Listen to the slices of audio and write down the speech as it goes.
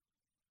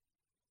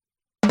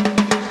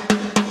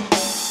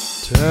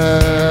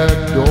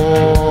Tech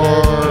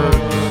Dork.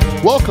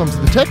 Welcome to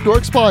the Tech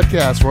Dorks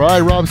podcast, where I,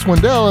 Rob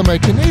Swindell, and my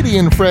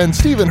Canadian friend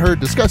Stephen Hurd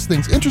discuss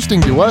things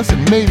interesting to us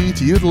and maybe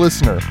to you, the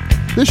listener.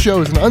 This show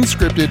is an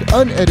unscripted,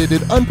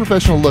 unedited,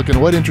 unprofessional look in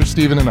what interests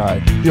Stephen and I.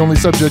 The only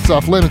subjects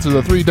off limits are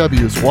the three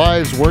W's: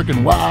 wives, work,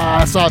 and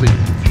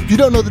wasabi. If you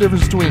don't know the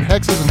difference between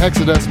hexes and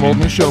hexadecimal, then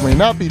this show may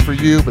not be for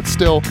you, but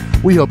still,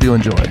 we hope you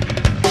enjoy.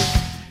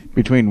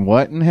 Between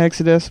what and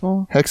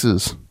hexadecimal?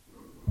 Hexes.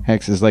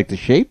 Hex is like the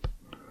shape?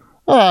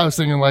 Oh, I was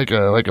thinking like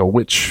a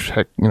witch,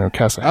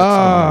 Casa Hex.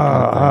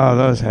 Oh,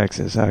 those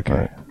hexes. Okay.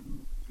 Right.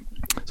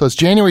 So it's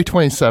January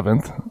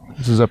 27th.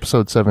 This is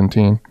episode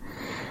 17.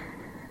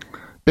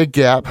 Big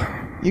gap.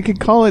 You could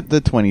call it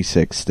the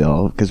 26th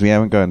still, because we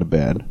haven't gone to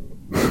bed.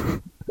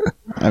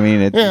 I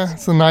mean,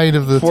 it's the night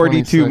of the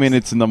 42 26th.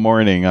 minutes in the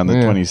morning on the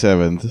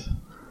 27th.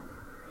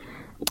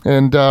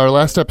 And our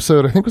last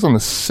episode, I think, was on the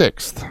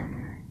 6th.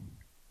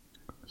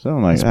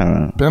 Something like that. I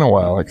don't know. Been a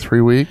while, like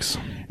 3 weeks.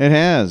 It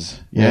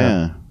has.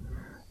 Yeah.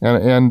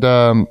 And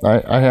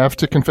I have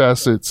to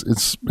confess,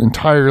 it's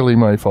entirely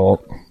my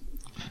fault.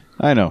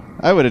 I know.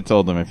 I would have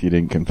told them if you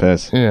didn't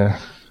confess. Yeah.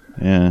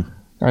 Yeah.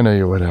 I know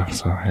you would have,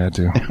 so I had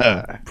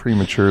to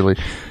prematurely.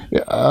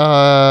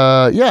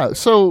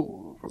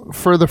 So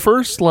for the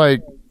first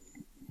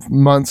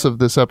months of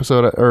this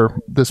episode or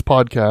this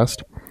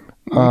podcast,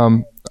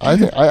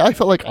 I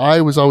felt like I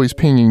was always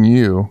pinging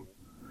you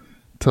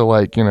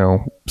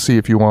to see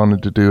if you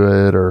wanted to do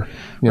it or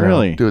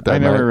really do it that I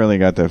night. never really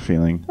got that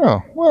feeling.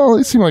 Oh, well,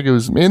 it seemed like it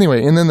was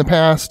anyway. And then the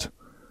past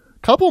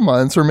couple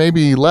months or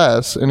maybe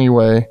less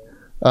anyway,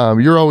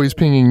 you're always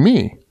pinging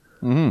me.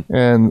 Mm-hmm.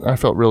 And I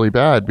felt really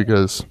bad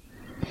because...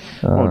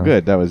 well,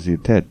 good. That was the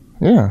intent.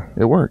 Yeah,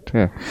 it worked.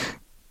 Yeah.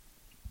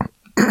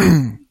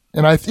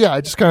 And I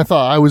just kind of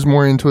thought I was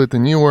more into it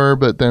than you were,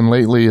 but then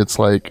lately it's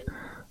like...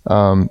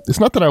 it's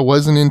not that I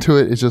wasn't into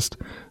it, it's just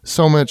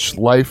so much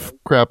life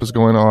crap is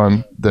going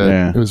on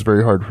that it was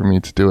very hard for me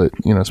to do it,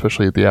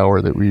 especially at the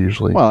hour that we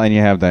usually... Well, and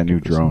you have that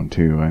new drone,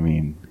 too. I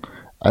mean...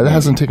 It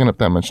hasn't taken up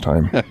that much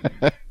time.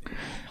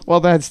 Well,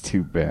 that's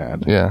too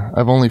bad. Yeah,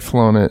 I've only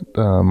flown it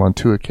on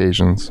 2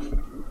 occasions.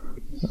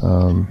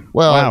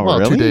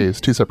 Really? 2 days,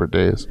 2 separate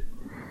days.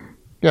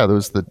 Yeah, there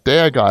was the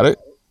day I got it,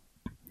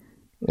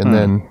 and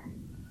then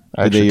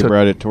the day you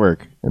brought it to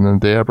work, and then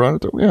the day I brought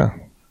it to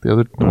the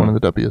other one of the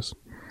W's.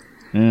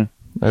 Yeah,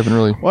 I haven't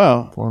really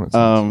flown it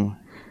since.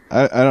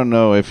 I don't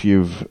know if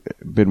you've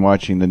been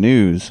watching the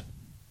news.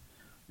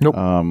 Nope.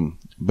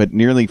 But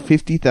nearly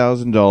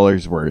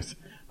 $50,000 worth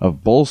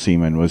of bull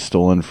semen was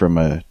stolen from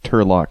a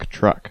Turlock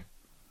truck.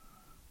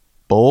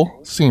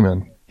 Bull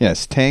semen.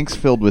 Yes, tanks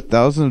filled with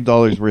thousands of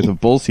dollars worth of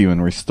bull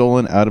semen were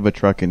stolen out of a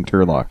truck in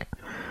Turlock,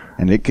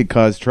 and it could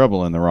cause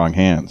trouble in the wrong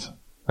hands.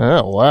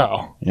 Oh,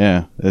 wow.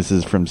 Yeah, this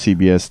is from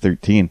CBS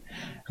 13.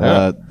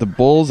 The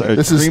bulls are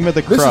cream of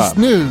the crop.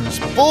 This is news.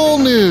 Bull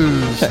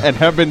news. And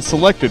have been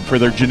selected for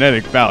their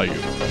genetic value.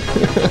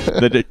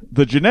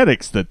 The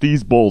genetics that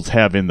these bulls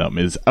have in them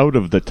is out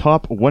of the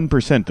top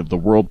 1% of the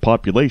world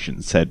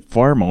population, said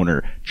farm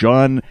owner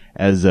John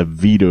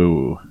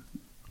Azevedo.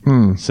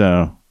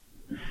 So,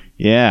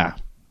 yeah.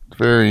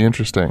 Very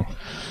interesting.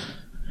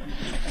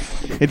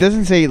 It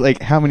doesn't say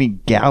how many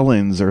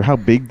gallons or how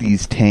big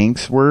these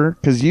tanks were,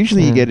 because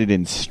usually you get it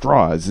in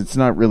straws. It's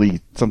not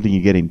really something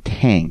you get in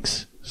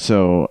tanks,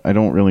 so I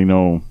don't really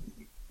know.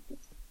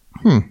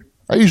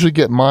 I usually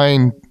get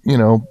mine,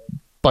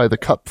 by the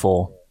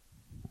cupful.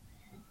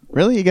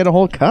 Really? You get a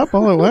whole cup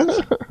all at once?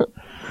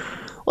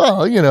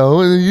 Well,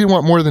 you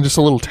want more than just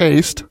a little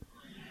taste.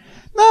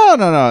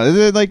 No.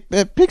 They're like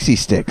pixie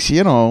sticks,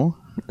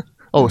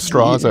 Oh,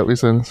 straw? Is that what we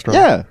said? Straw.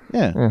 Yeah.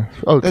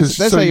 Oh, that's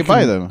how you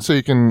buy them. So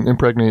you can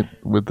impregnate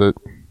with it.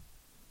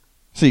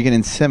 So you can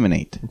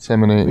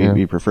inseminate.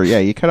 We prefer. Yeah,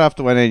 you cut off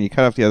the one end, you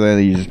cut off the other end,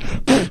 and you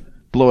just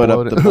blow it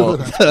up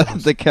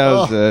the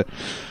cow's.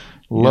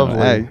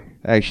 Lovely.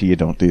 Actually, you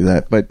don't do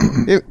that, but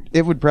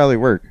it would probably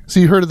work. So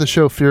you heard of the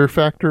show Fear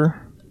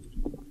Factor?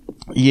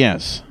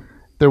 Yes.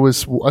 There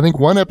was, I think,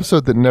 one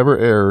episode that never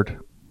aired,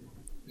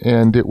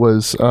 and it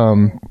was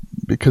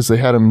because they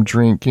had him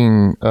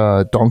drinking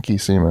donkey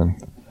semen.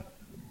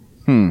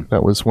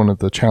 That was one of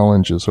the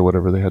challenges or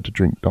whatever. They had to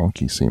drink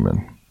donkey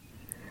semen.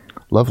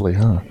 Lovely,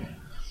 huh?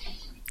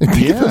 And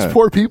those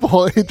poor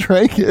people, they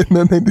drank it, and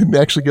then they didn't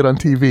actually get on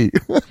TV.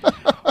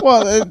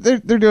 Well, they're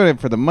doing it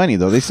for the money,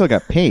 though. They still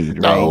got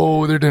paid, right?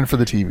 No, they're doing it for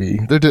the TV.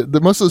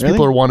 Most of those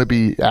people are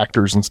wannabe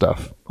actors and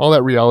stuff. All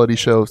that reality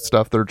show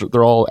stuff,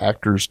 they're all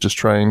actors just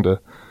trying to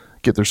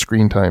get their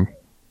screen time.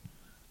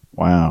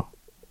 Wow.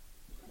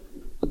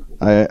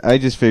 I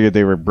just figured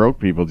they were broke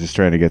people just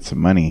trying to get some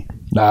money.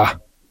 Nah.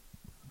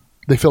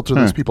 They filter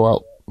those people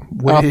out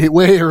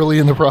way early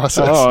in the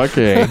process. Oh,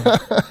 okay.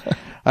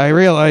 I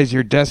realize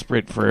you're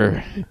desperate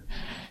for,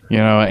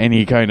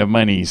 any kind of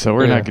money, so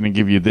we're not going to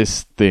give you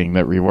this thing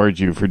that rewards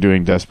you for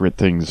doing desperate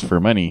things for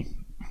money.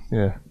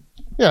 Yeah.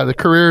 Yeah, the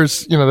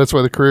careers, that's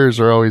why the careers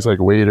are always like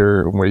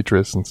waiter and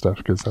waitress and stuff,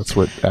 because that's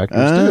what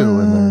actors do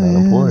when they're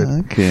not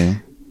employed.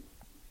 Okay.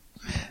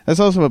 That's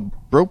also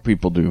what broke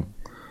people do.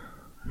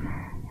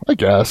 I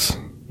guess.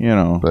 You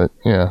know. But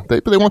yeah,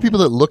 they want people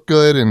that look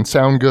good and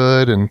sound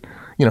good and,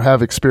 you know,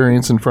 have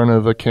experience in front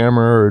of a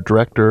camera or a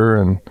director.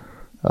 And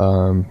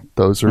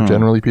those are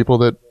generally people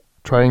that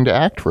trying to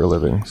act for a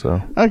living.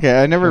 So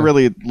okay, I never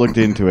really looked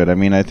into it. I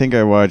mean, I think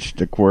I watched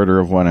a quarter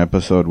of one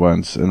episode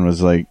once and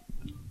was like,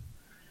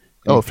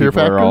 Fear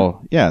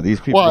Factor?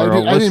 These people Well, are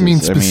all I didn't mean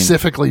wusses.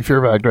 specifically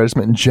Fear Factor. I just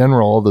meant in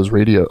general, all those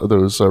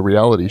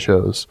reality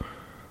shows.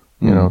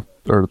 You know,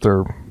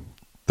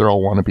 they're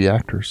all wannabe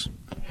actors.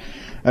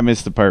 I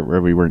missed the part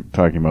where we weren't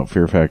talking about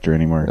Fear Factor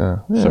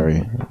anymore. Yeah.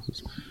 Sorry.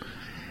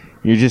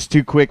 You're just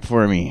too quick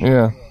for me.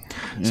 Yeah.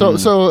 So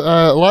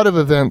a lot of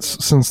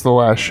events since the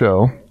last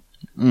show.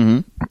 Mm-hmm.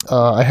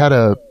 I had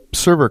a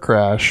server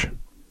crash.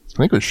 I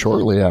think it was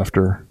shortly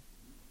after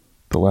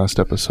the last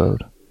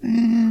episode.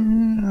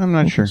 I'm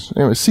not sure.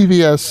 It was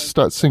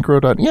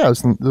cvs.synchro. Yeah, it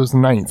was the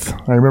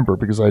 9th. I remember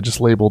because I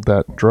just labeled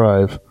that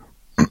drive.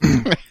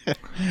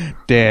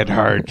 Dead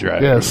hard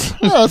drive. Yes.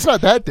 No, it's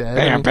not that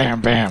dead.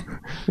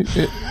 Bam.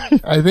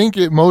 I think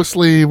it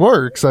mostly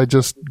works. I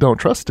just don't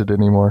trust it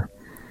anymore.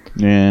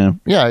 Yeah.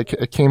 Yeah, I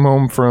came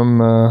home from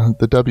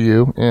the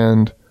W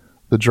and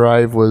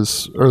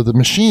the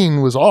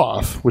machine was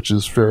off, which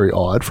is very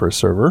odd for a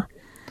server,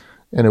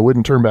 and it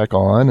wouldn't turn back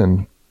on.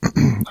 And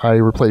I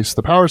replaced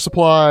the power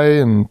supply,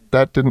 and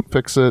that didn't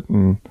fix it.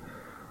 And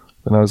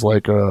then I was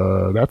like,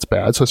 that's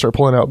bad. So I started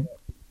pulling out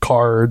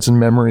cards and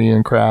memory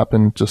and crap,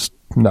 and just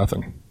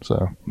nothing.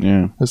 So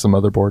Yeah. it's the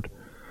motherboard.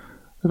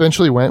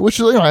 Eventually went, which,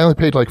 you know, I only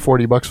paid like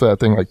 $40 for that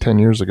thing like 10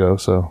 years ago.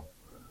 So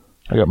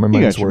I got my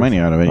money's worth. You got your money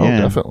out of it,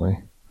 yeah. Definitely.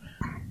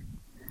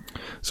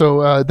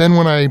 So then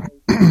when I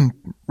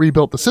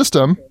rebuilt the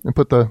system and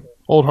put the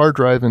old hard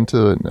drive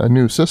into a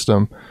new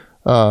system,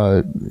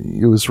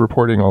 it was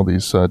reporting all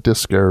these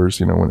disk errors,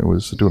 you know, when it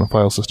was doing a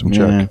file system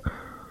check.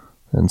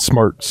 And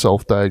smart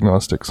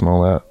self-diagnostics and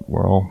all that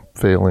were all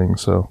failing.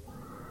 So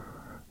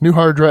new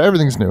hard drive,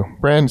 everything's new.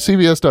 Brand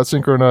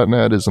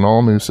cvs.synchro.net is an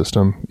all-new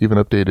system, even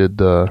updated.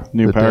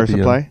 New power Debian.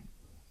 supply?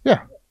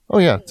 Yeah. Oh,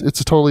 yeah.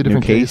 It's a totally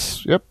different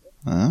case? Yep.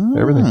 Oh.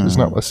 Everything. There's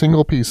not a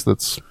single piece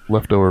that's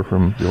left over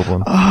from the old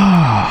one.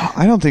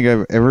 I don't think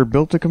I've ever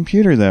built a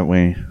computer that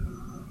way.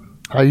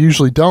 I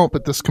usually don't,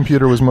 but this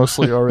computer was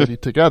mostly already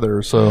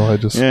together, so I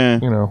just,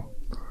 you know,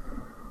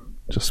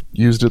 just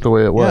used it the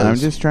way it was. Yeah, I'm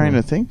just trying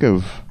to think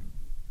of...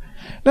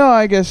 No,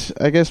 I guess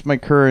my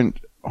current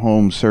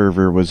home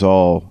server was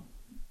all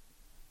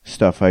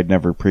stuff I'd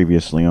never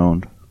previously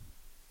owned.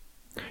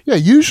 Yeah,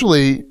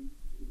 usually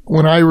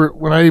when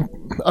I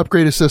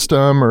upgrade a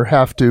system or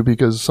have to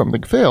because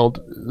something failed,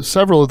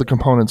 several of the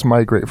components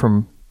migrate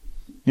from,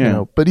 you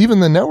know, but even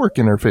the network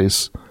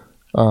interface,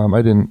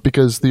 I didn't,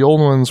 because the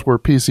old ones were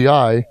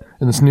PCI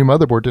and this new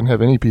motherboard didn't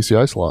have any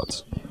PCI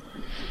slots.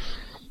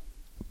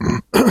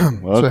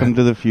 Welcome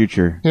to the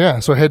future. Yeah,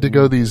 so I had to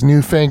go these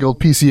newfangled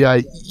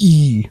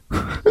PCIe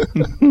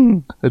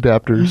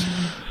adapters.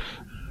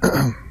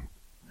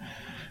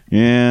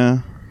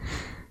 Yeah,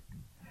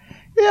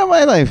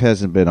 my life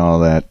hasn't been all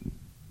that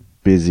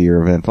busy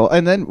or eventful.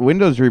 And then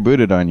Windows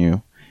rebooted on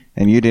you,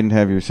 and you didn't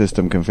have your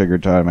system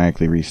configured to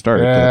automatically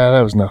restart. Yeah,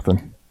 that was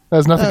nothing. That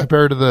was nothing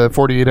compared to the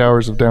 48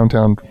 hours of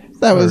downtime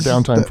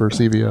for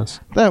CVS.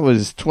 That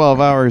was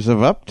 12 hours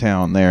of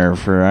uptown there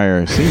for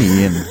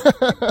IRC. And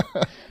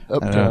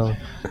uptown.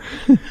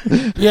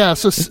 Yeah,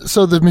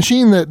 so the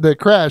machine that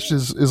crashed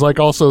is like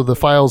also the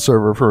file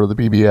server for the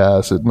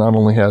BBS. It not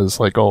only has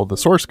like all the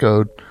source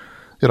code,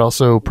 it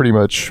also pretty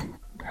much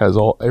has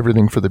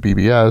everything for the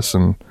BBS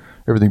and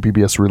everything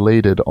BBS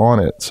related on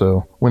it.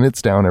 So when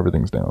it's down,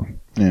 everything's down.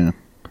 Yeah.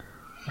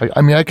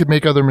 I mean, I could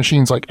make other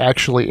machines like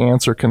actually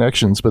answer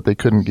connections, but they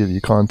couldn't give you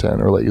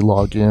content or let you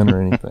log in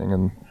or anything.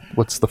 And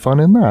what's the fun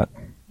in that?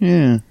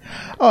 Yeah.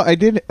 Oh, I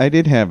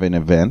did have an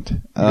event.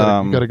 You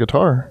got a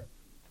guitar.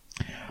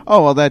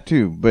 Oh, well, that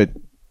too. But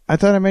I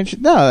thought I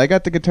mentioned... No, I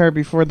got the guitar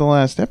before the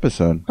last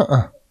episode.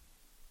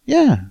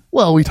 Yeah.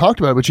 Well, we talked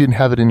about it, but you didn't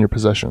have it in your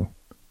possession.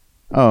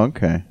 Oh,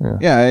 okay.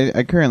 Yeah,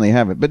 I currently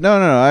have it. But no.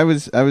 I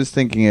was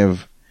thinking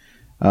of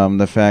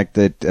the fact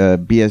that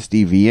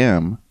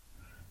BSDVM,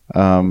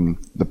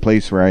 the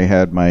place where I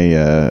had my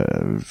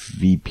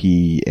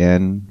VPS.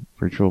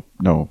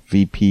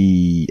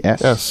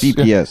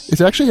 VPS.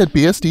 It actually had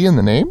BSD in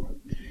the name?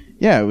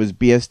 Yeah, it was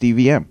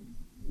BSDVM.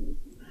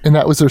 And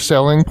that was their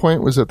selling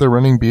point, was that they're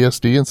running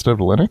BSD instead of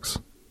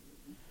Linux?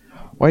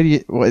 Why do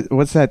you?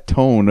 What's that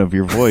tone of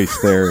your voice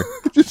there?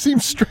 It just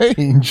seems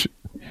strange.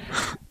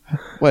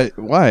 What?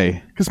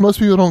 Why? Because most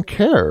people don't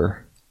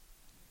care.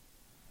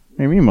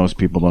 I mean, most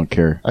people don't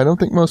care. I don't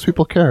think most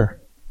people care.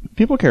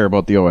 People care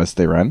about the OS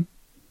they run.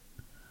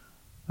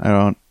 I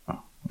don't.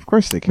 Of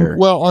course they care.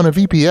 Well, on a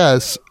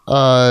VPS,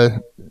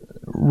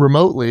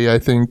 remotely, I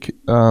think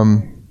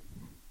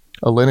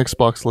a Linux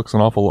box looks an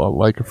awful lot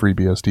like a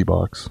FreeBSD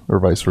box, or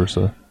vice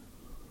versa.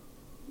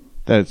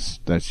 That's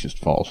just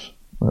false.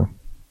 Oh.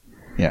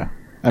 Yeah.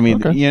 I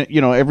mean, okay.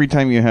 you know, every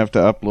time you have to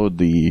upload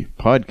the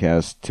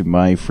podcast to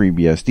my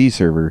FreeBSD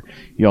server,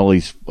 you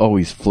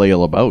always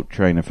flail about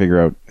trying to figure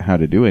out how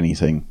to do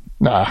anything.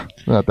 Nah,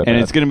 not that And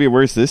bad. it's going to be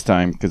worse this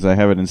time because I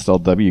haven't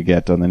installed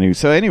wget on the new.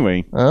 So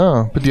anyway,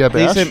 Oh, but do you have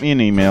they Bash? sent me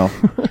an email.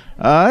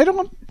 I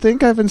don't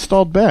think I've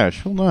installed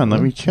Bash. Hold on,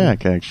 let me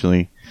check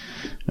actually.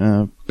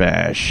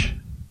 Bash.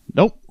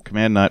 Nope.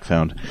 Command not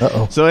found.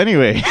 Uh-oh. So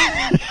anyway,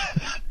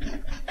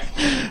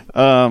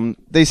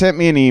 they sent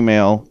me an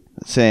email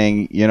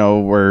saying,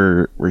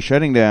 we're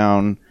shutting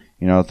down.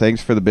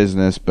 Thanks for the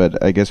business,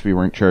 but I guess we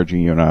weren't charging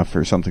you enough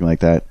or something like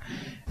that.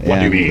 What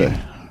do you mean?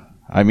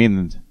 I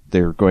mean,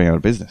 they're going out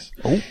of business.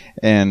 Oh.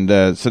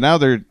 And so now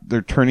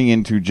they're turning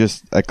into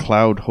just a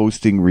cloud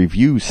hosting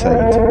review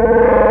site.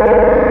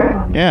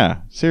 Yeah,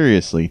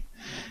 seriously.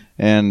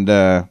 And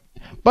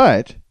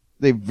but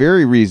they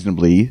very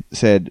reasonably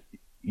said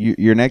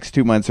your next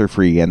 2 months are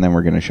free, and then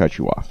we're going to shut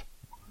you off.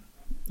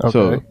 Okay.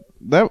 So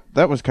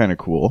that was kind of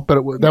cool.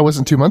 But that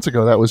wasn't 2 months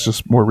ago. That was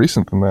just more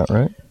recent than that,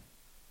 right?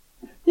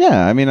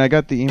 Yeah, I mean, I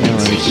got the email.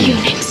 It's a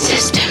Unix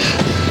system.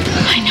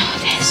 I know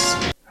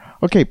this.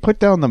 Okay, put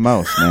down the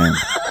mouse, man.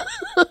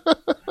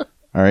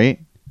 All right,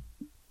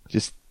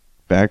 just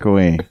back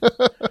away.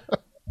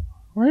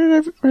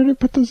 Where did I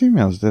put those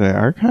emails? Did I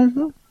archive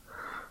them?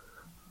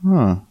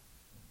 Huh.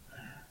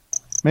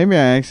 Maybe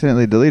I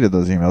accidentally deleted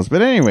those emails.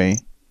 But anyway,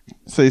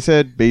 so they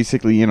said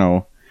basically,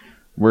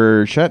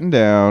 we're shutting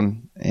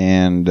down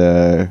and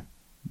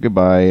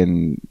goodbye,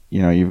 and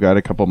you've got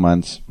a couple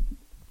months.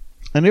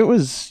 And it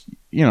was,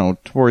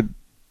 toward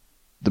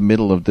the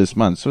middle of this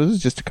month, so it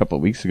was just a couple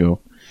of weeks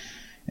ago.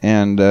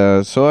 And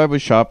so I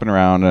was shopping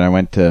around, and I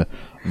went to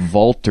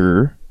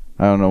Vultr.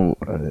 I don't know,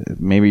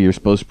 maybe you're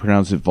supposed to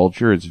pronounce it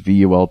Vultr. It's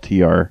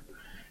Vultr.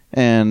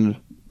 And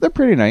they're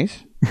pretty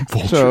nice.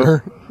 Vulture.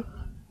 So,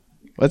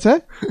 what's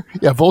that?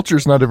 Yeah,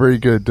 Vulture's not a very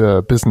good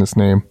business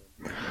name.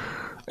 Anyway,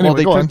 Well,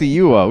 they go took on. the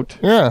U out.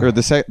 Yeah. Or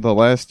the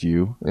last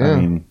U. Yeah. I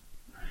mean,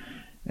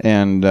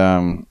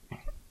 and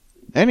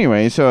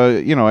anyway, so,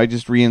 I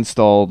just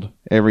reinstalled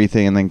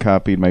everything and then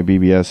copied my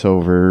BBS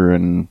over,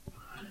 and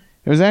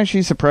it was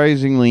actually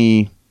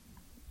surprisingly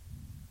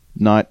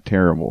not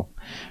terrible.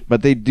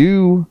 But they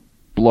do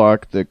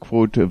block the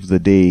quote of the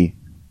day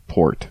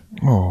port.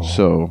 Oh.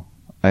 So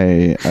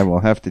I will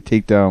have to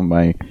take down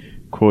my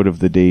quote of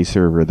the day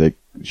server that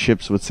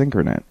ships with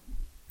Synchronet.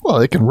 Well,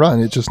 it can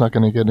run. It's just not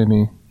going to get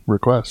any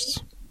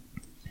requests.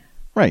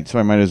 Right, so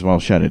I might as well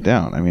shut it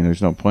down. I mean,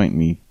 there's no point in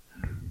me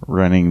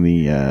running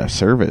the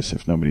service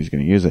if nobody's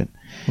going to use it.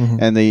 Mm-hmm.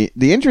 And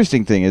the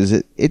interesting thing is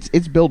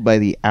it's billed by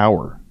the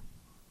hour.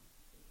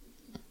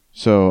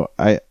 So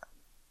I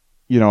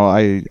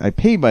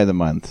pay by the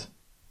month,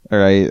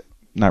 or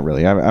not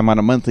really. I'm on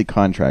a monthly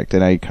contract,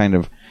 and I kind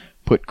of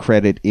put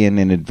credit in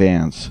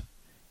advance,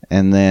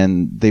 and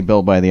then they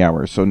bill by the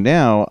hour. So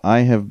now I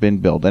have been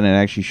billed, and it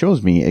actually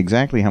shows me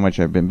exactly how much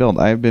I've been billed.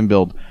 I have been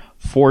billed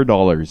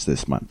 $4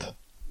 this month.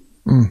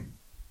 Mm.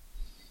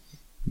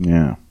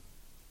 Yeah.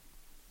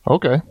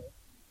 Okay.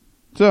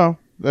 So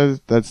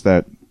that's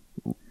that.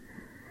 So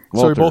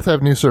Walter, we both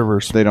have new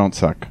servers. they don't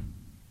suck.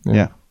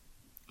 Yeah.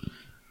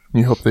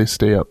 You hope they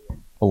stay up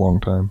a long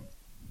time.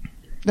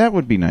 That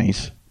would be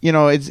nice.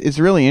 It's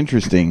really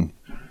interesting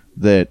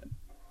that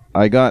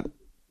I got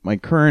my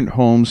current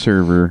home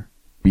server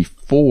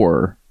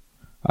before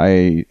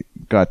I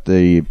got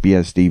the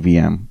BSD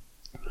VM,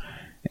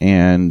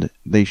 and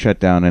they shut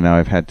down, and now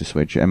I've had to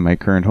switch, and my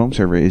current home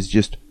server is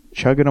just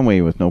chugging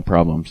away with no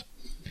problems.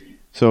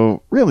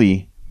 So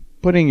really,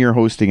 putting your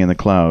hosting in the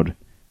cloud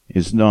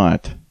is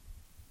not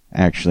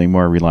actually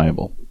more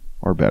reliable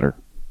or better.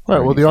 Right.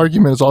 Well, the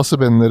argument has also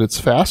been that it's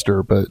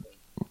faster, but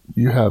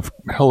you have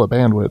hella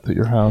bandwidth at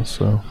your house,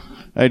 so.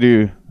 I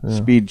do.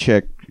 Speed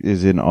Check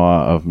is in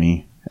awe of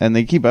me, and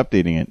they keep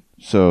updating it,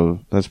 so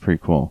that's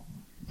pretty cool.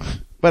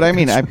 But I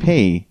mean, I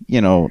pay,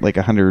 like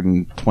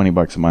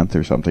 $120 a month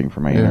or something for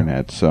my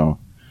internet, so.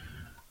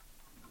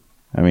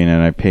 I mean,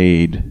 and I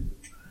paid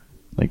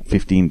like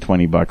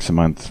 $15-20 a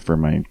month for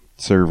my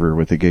server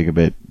with a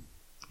gigabit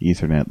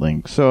Ethernet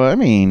link. So, I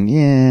mean,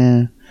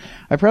 yeah.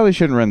 I probably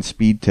shouldn't run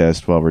speed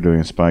test while we're doing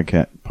a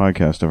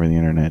podcast over the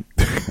internet.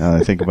 Now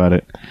that I think about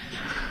it.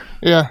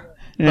 Yeah.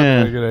 Yeah.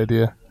 Not a good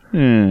idea.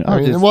 Yeah, I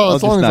mean, well,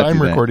 as long as I'm do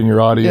that. recording your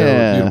audio,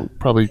 Yeah. you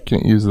probably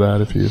can't use that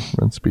if you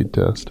run speed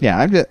test. Yeah,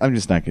 I'm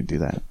just not going to do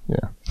that.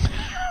 Yeah.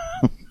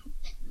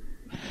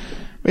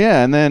 But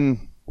yeah, and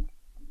then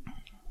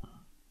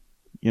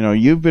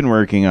you've been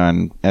working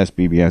on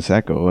SBBS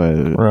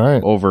Echo,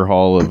 Right.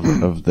 overhaul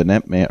of the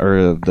NetMail or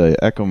of the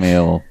Echo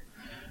Mail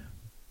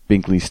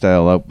Binkley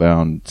style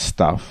outbound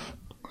stuff.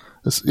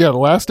 The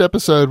last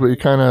episode we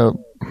kind of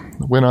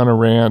went on a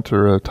rant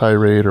or a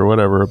tirade or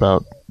whatever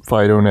about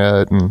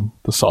FidoNet and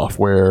the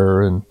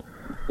software and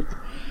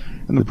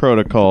And the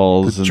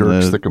protocols the and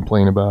jerks that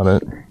complain about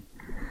it.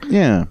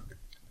 yeah.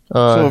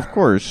 So of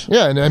course,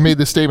 Yeah, and I made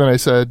this statement. I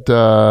said,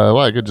 well,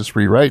 I could just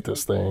rewrite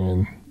this thing,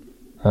 and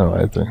I don't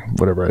know, I think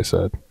whatever I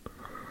said.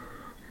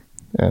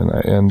 And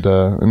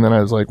then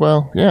I was like,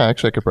 well, yeah,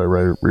 actually, I could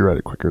probably rewrite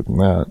it quicker than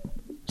that.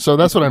 So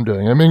that's what I'm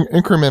doing. I'm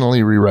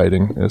incrementally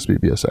rewriting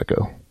SBBS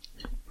Echo.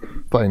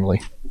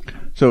 finally.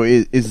 So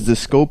is the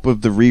scope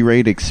of the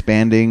re-rate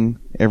expanding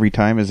every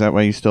time? Is that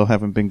why you still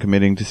haven't been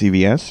committing to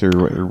CVS,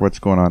 or what's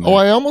going on there? Oh,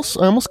 I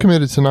almost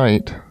committed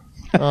tonight,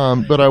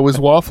 but I was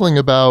waffling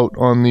about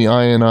on the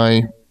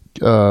INI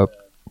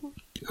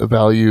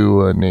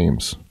value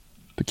names,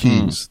 the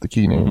keys, the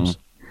key names,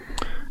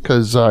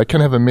 because I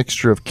kind of have a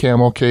mixture of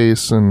camel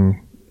case and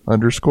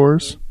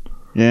underscores.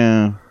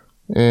 Yeah.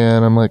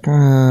 And I'm like,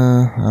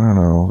 I don't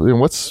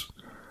know.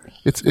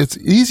 It's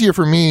easier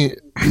for me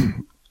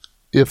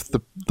if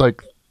the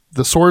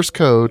source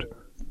code,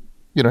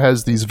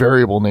 has these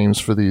variable names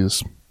for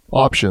these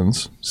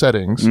options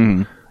settings.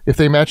 If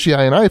they match the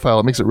INI file,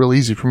 it makes it real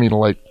easy for me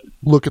to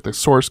look at the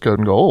source code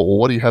and go, oh, well,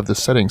 what do you have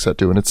this setting set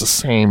to? And it's the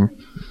same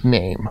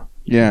name.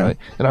 Yeah. Right?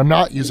 And I'm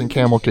not using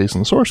camel case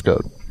in the source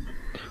code.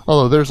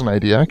 Although there's an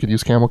idea, I could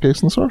use camel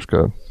case in the source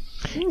code.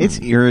 It's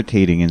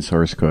irritating in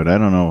source code. I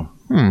don't know.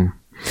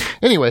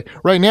 Anyway,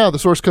 right now the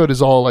source code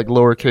is all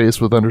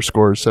lowercase with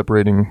underscores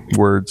separating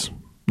words.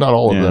 Not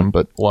all of them,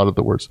 but a lot of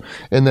the words.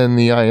 And then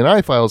the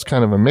INI file is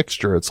kind of a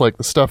mixture. It's like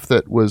the stuff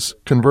that was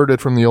converted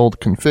from the old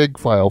config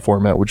file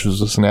format, which was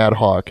just an ad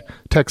hoc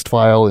text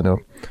file in a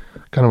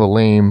kind of a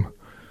lame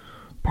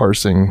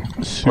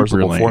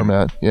parsable lame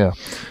format. Yeah.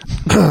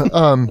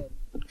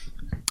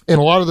 And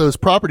a lot of those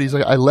properties,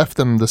 I left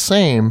them the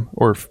same,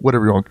 or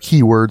whatever you want,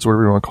 keywords,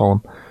 whatever you want to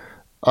call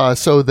them,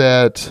 so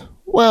that,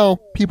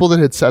 people that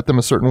had set them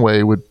a certain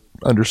way would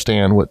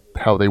understand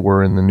how they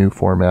were in the new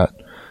format.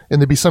 And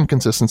there'd be some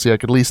consistency. I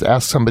could at least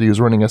ask somebody who's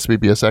running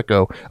SPBS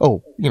Echo,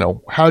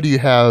 how do you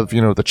have,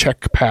 the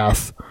check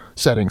path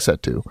setting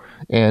set to?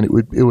 And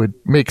it would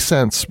make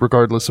sense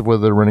regardless of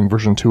whether they're running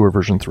version 2 or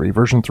version 3.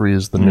 Version 3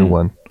 is the new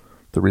one,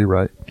 the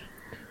rewrite.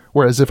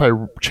 Whereas if I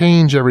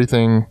change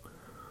everything,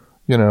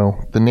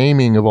 the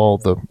naming of all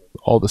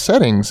the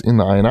settings in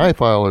the INI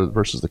file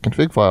versus the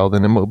config file,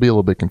 then it will be a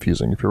little bit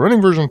confusing. If you're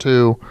running version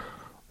 2,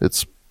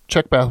 it's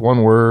check path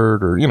one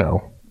word, or,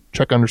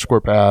 check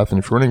underscore path. And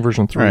if you're running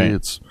version 3,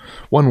 it's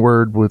one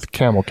word with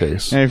camel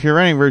case. And if you're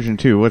running version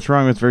 2, what's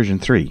wrong with version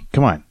 3?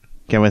 Come on.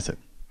 Get with it.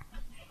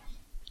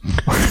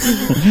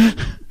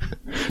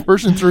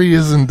 Version 3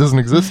 doesn't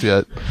exist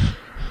yet.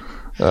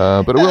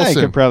 But it will soon.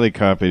 I could probably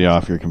copy it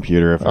off your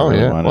computer if I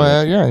really wanted.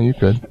 Well, yeah, you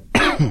could.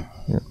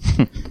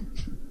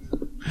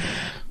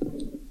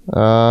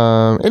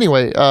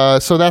 Anyway,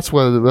 so that's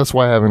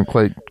why I haven't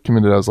quite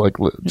committed. I was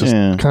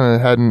kind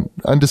of hadn't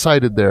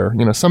undecided there.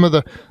 Some of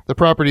the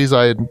properties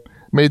I had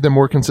made them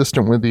more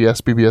consistent with the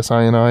SPBS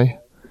INI,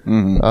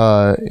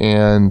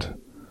 and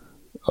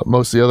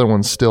most of the other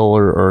ones still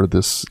are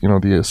this,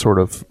 the sort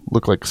of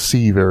look like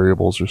C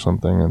variables or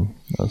something. And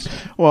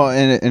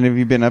and have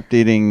you been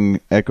updating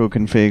Echo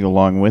config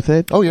along with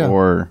it? Oh yeah.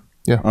 Or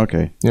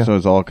okay, yeah. So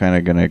it's all kind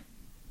of gonna.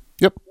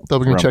 Yep, they'll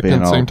be checked in at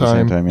the same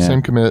time.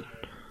 Same commit.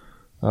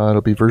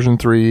 It'll be version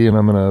 3, and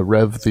I'm going to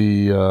rev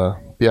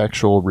the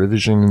actual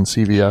revision in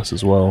CVS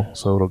as well.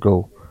 So it'll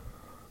go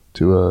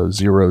to a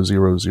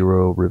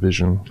 000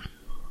 revision.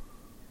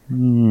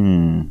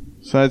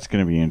 So that's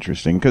going to be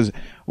interesting, because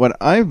what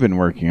I've been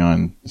working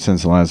on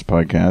since the last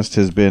podcast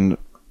has been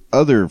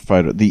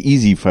the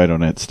easy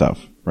FidoNet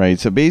stuff, right?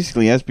 So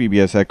basically,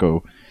 SPBS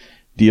Echo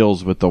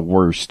deals with the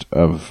worst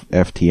of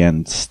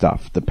FTN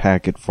stuff, the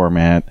packet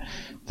format,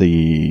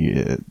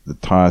 the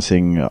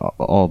tossing,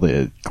 all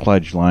the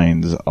kludge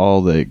lines,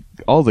 all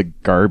the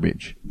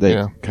garbage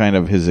that kind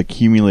of has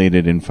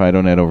accumulated in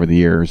FidoNet over the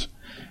years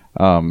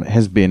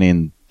has been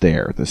in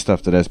there, the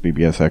stuff that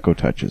SPBS Echo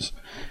touches.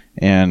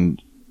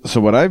 And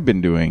so what I've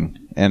been doing,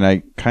 and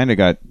I kind of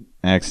got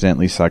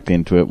accidentally sucked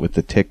into it with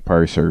the tick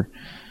parser,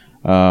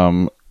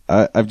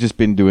 I've just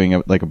been doing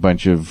a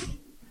bunch of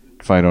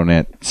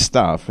FidoNet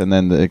stuff, and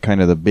then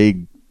the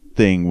big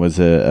thing was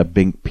a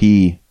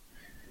BINC-P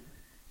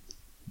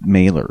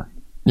mailer.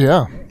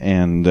 Yeah.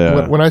 And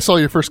when I saw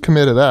your first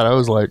commit of that, I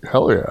was like,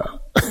 hell yeah.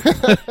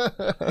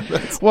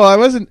 Well, I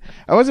wasn't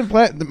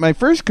my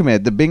first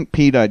commit, the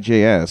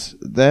BINC-P.js,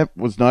 that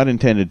was not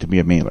intended to be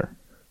a mailer.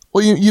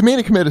 Well, you made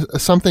a commit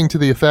something to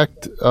the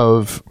effect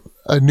of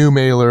a new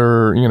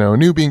mailer, a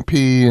new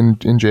BINC-P in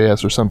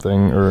JS or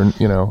something, or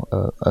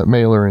a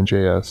mailer in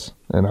JS,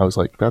 and I was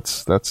like,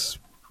 that's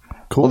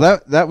cool. Well,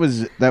 that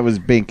was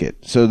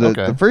BINC-IT. So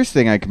the first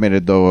thing I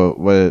committed though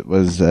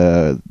was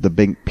the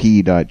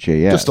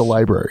BINC-P.js, just a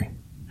library,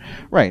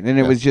 right? And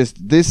it was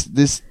just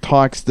this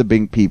talks the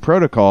BINC-P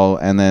protocol,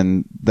 and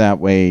then that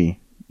way,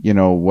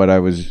 what I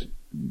was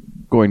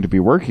going to be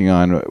working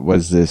on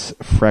was this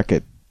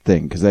Freckit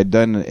thing, because I'd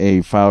done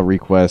a file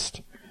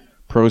request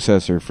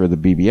processor for the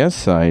BBS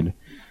side,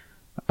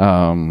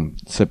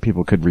 so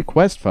people could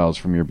request files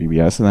from your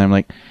BBS, and I'm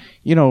like,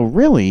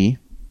 really,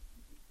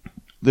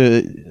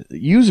 the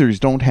users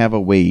don't have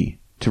a way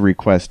to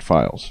request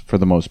files for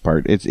the most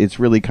part. It's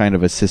really kind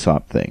of a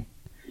sysop thing.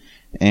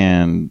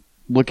 And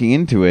looking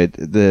into it,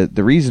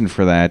 the reason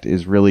for that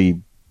is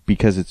really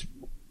because it's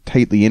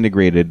tightly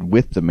integrated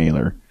with the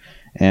mailer,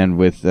 and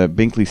with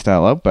Binkley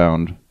style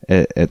outbound,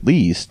 at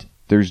least,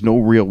 there's no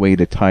real way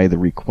to tie the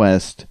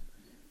request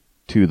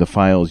to the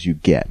files you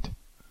get.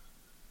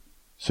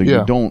 So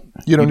you don't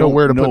know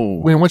where to put.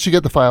 Once you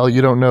get the file,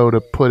 you don't know to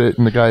put it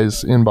in the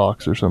guy's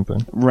inbox or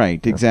something.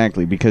 Right,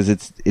 exactly, because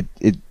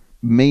it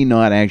may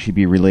not actually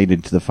be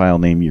related to the file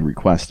name you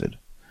requested.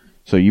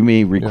 So you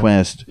may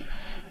request,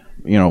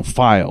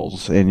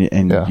 files,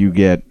 and you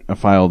get a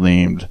file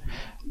named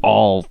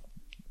alders.txt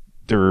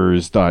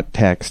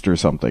or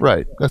something.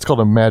 Right, that's called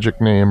a magic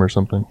name or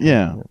something.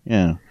 Yeah.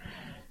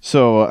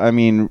 So, I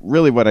mean,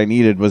 really what I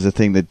needed was a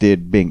thing that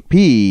did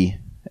BINC-P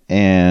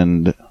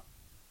and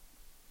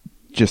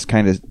just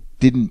kind of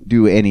didn't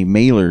do any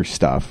mailer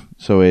stuff.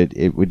 So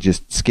it would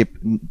just skip,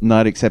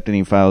 not accept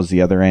any files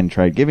the other end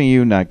tried giving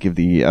you, not give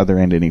the other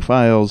end any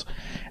files,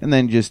 and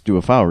then just do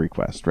a file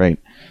request, right?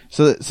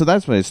 So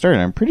that's when it started.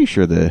 I'm pretty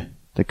sure the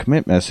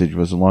commit message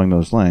was along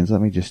those lines. Let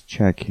me just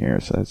check here.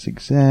 So that's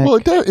exact. Well,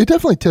 it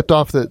definitely tipped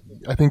off that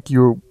I think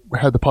you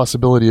had the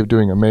possibility of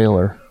doing a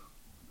mailer.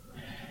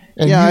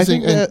 And I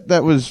think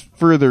that was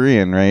further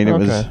in, right? It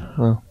was.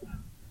 Well,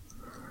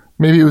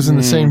 maybe it was in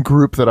the same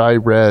group that I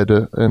read,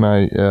 and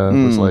I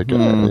was like,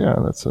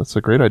 that's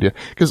a great idea.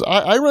 Because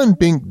I run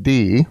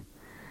BINC-D,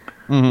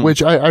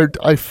 which I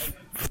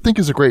think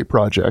is a great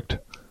project.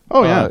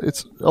 Oh, yeah.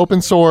 It's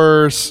open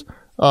source.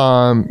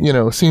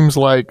 Seems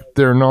like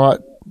they're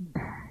not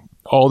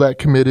all that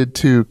committed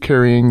to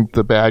carrying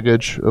the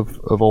baggage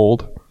of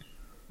old.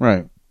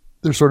 Right.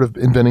 They're sort of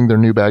inventing their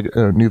new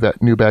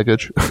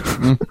baggage.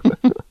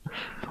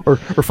 Or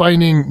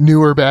finding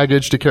newer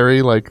baggage to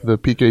carry, like the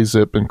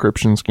PKZip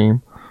encryption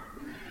scheme.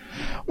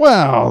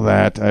 Well,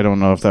 I don't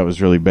know if that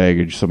was really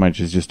baggage so much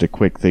as just a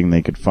quick thing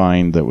they could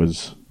find that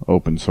was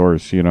open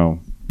source,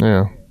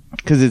 Yeah.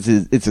 Because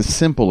it's a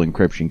simple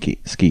encryption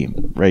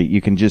scheme, right? You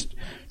can just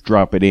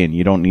drop it in.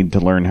 You don't need to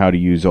learn how to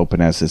use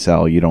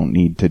OpenSSL. You don't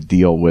need to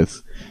deal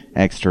with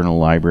external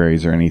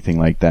libraries or anything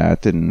like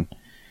that. And,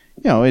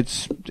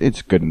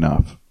 it's good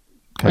enough.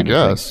 I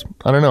guess.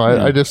 I don't know.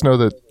 Yeah. I just know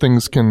that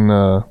things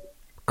can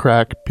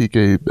crack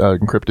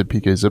encrypted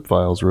PKZip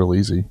files real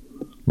easy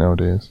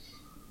nowadays.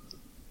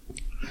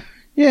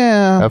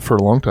 Yeah. Have for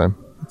a long time.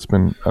 It's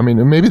been. I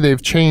mean, maybe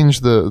they've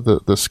changed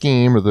the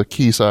scheme or the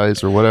key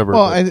size or whatever.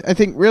 Well, I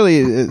think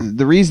really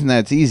the reason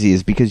that's easy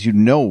is because you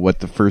know what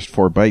the first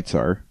 4 bytes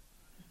are,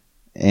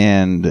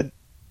 and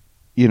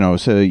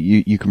so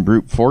you can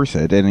brute force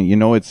it, and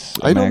it's.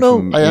 I don't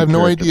know. I have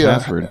no idea.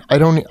 Password. I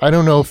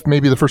don't know if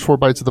maybe the first 4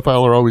 bytes of the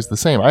file are always the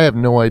same. I have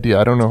no idea.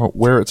 I don't know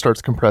where it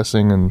starts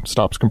compressing and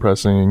stops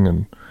compressing,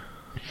 and.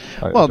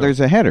 There's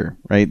a header,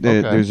 right?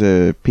 There's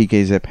a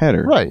PKZip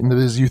header, right? And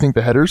you think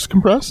the header's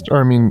compressed,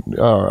 or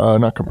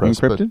not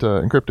compressed, encrypted?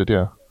 But encrypted,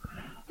 yeah.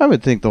 I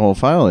would think the whole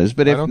file is,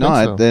 but if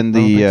not, then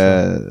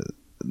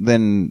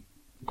then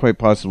quite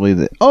possibly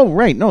they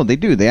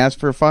do. They ask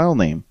for a file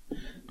name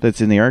that's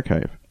in the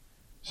archive,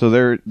 so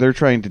they're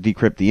trying to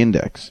decrypt the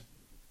index.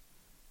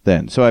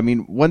 Then, so I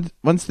mean,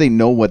 once they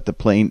know what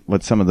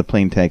some of the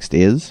plain text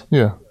is,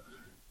 yeah,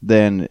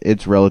 then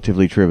it's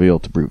relatively trivial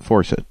to brute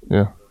force it.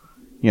 Yeah.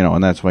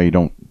 And that's why you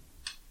don't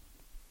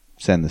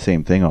send the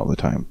same thing all the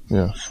time.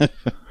 Yeah.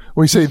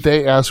 When you say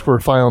they ask for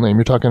a file name,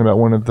 you're talking about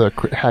one of the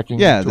hacking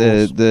tools. Yeah,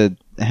 the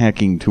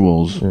hacking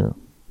tools. Yeah.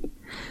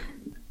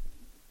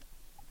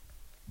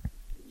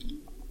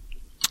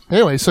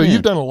 Anyway, so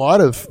you've done a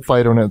lot of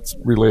FidoNet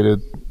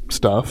related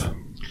stuff.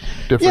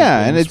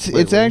 Yeah, and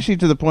it's actually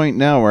to the point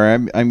now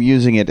where I'm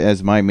using it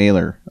as my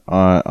mailer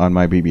on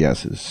my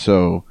BBSs.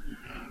 So,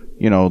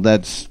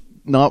 that's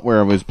not where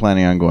I was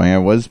planning on going. I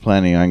was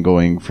planning on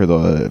going for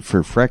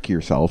Freck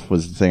Yourself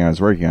was the thing I was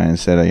working on.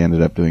 Instead, I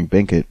ended up doing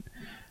BINC-IT.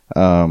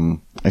 I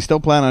still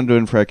plan on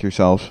doing Freck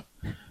Yourself.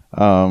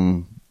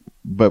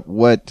 But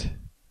what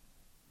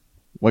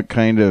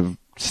kind of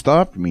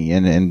stopped me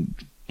and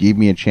gave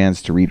me a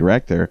chance to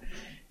redirect there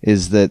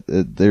is that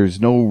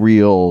there's no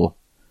real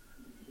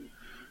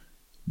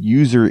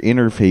user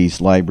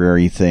interface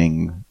library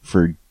thing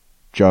for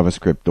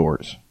JavaScript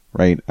doors.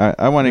 Right,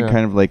 I wanted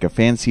kind of like a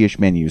fancy-ish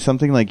menu,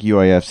 something like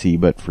UIFC,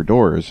 but for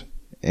doors.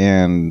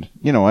 And,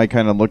 I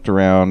kind of looked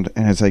around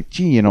and I was like,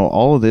 gee,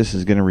 all of this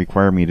is going to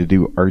require me to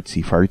do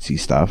artsy-fartsy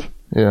stuff.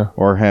 Yeah.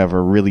 Or have a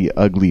really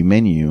ugly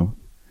menu.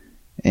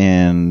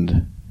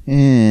 And,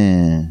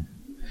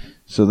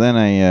 So then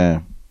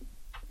I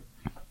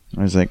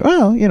was like,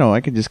 well,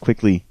 I could just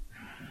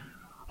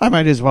I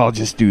might as well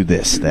just do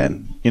this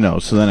then.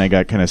 So then I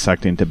got kind of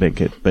sucked into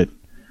BINC-IT, but.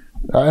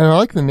 I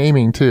like the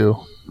naming, too.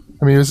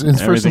 I mean,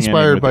 it's first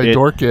inspired by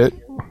Dorkit.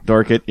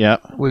 Dorkit, yeah.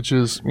 Which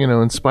is,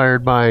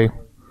 inspired by,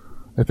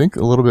 I think,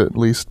 a little bit at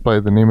least by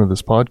the name of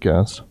this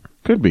podcast.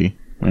 Could be.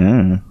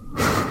 Yeah.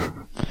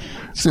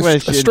 It's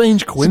a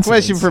strange coincidence. It's a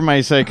question for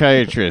my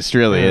psychiatrist,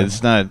 really. Yeah.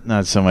 It's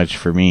not so much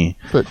for me.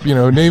 But,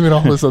 naming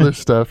all this other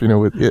stuff,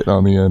 with it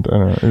on the end, I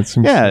don't know. It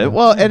seems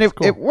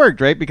cool. It worked,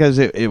 right? Because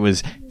it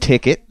was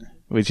ticket,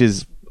 which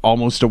is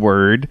almost a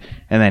word,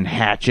 and then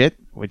hatchet,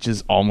 which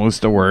is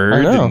almost a word.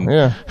 I know,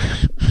 yeah.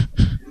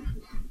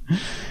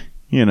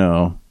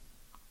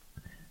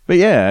 But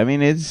yeah, I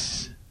mean,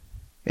 it's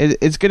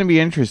going to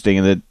be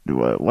interesting that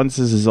once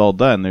this is all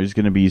done, there's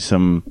going to be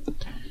some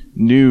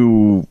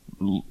new,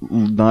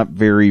 not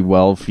very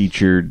well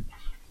featured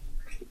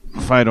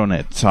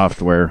FidoNet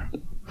software.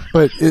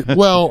 But a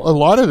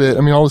lot of it,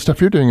 I mean, all the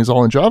stuff you're doing is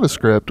all in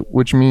JavaScript,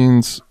 which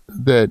means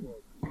that,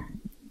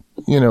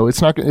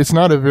 it's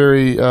not a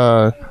very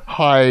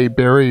high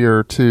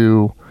barrier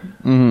to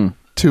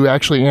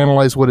actually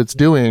analyze what it's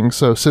doing.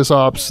 So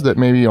sysops that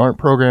maybe aren't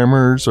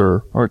programmers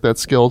or aren't that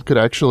skilled could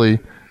actually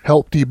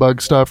help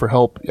debug stuff or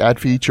help add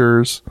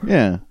features.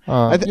 Yeah.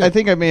 I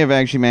think I may have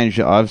actually managed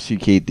to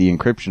obfuscate the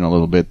encryption a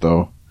little bit,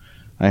 though.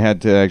 I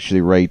had to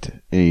actually write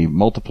a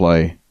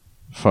multiply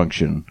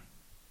function.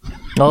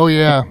 Oh,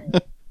 yeah.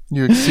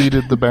 You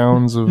exceeded the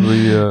bounds of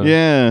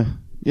the...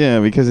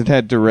 Yeah, because it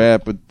had to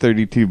wrap with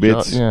 32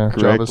 bits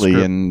correctly,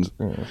 JavaScript. And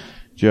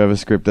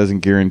JavaScript doesn't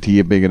guarantee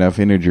a big enough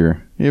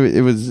integer.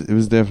 It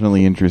was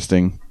definitely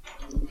interesting.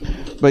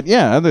 But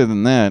yeah, other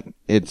than that,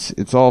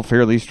 it's all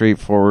fairly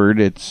straightforward.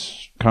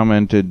 It's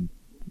commented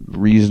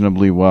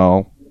reasonably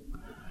well.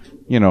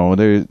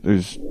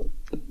 There's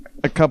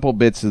a couple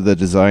bits of the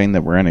design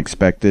that were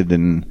unexpected,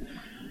 and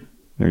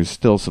there's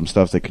still some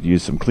stuff that could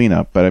use some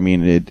cleanup. But I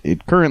mean,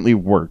 it currently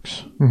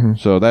works. Mm-hmm.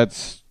 So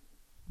that's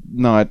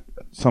not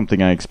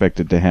something I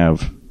expected to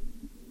have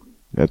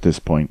at this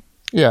point.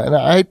 Yeah, and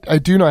I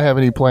do not have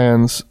any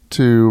plans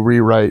to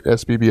rewrite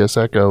SBBS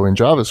Echo in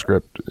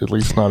JavaScript, at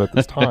least not at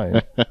this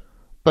time.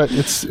 But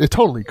it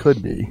totally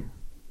could be.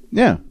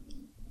 Yeah.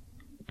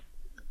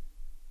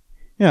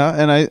 Yeah,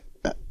 and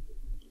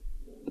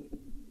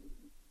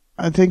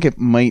I think it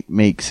might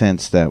make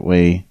sense that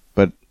way,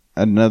 but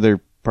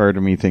another part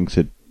of me thinks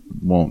it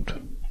won't.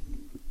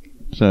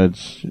 So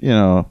it's,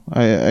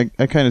 I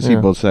kind of see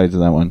both sides of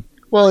that one.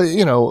 Well,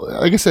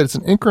 like I said, it's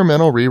an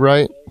incremental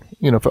rewrite.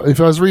 If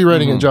I was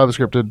rewriting in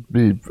JavaScript, it'd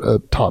be a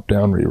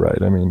top-down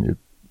rewrite. I mean,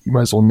 you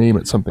might as well name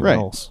it something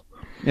else.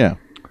 Yeah.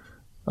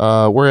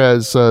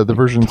 Whereas the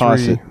version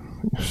Toss 3,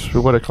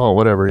 what I call it,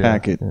 whatever.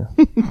 Pack it.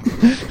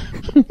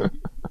 Yeah.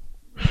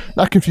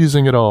 Not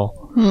confusing at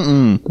all.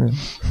 Yeah.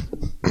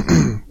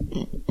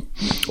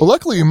 Well,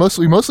 luckily,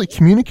 we mostly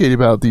communicate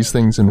about these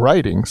things in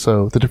writing,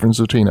 so the difference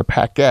between a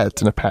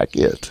packet and a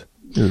packet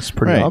is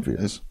pretty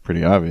obvious. It's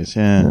pretty obvious,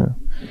 yeah.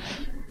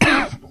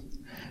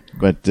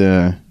 But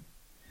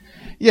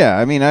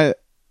I mean,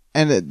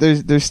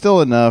 there's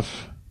still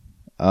enough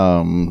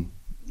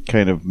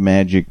kind of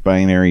magic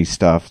binary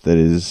stuff that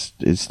is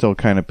still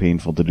kind of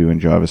painful to do in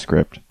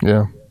JavaScript.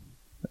 Yeah.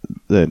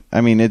 That,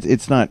 I mean,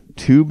 it's not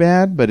too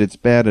bad, but it's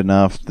bad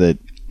enough that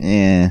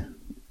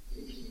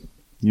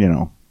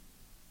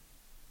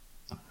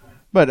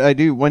But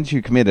once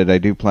you commit it, I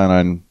do plan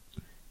on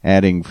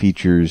adding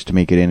features to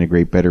make it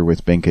integrate better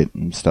with Binkit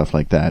and stuff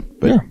like that.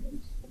 But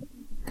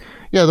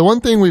yeah, the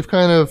one thing we've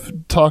kind of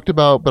talked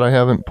about, but I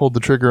haven't pulled the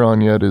trigger on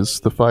yet,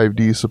 is the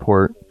 5D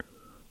support.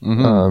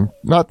 Mm-hmm.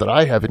 Not that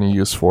I have any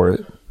use for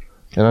it,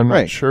 and I'm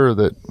not sure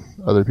that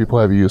other people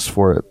have use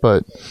for it,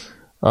 but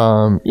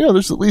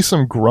there's at least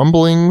some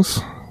grumblings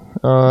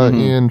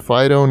in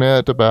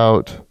FidoNet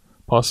about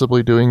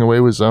possibly doing away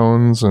with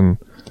zones, and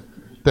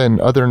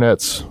then other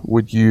nets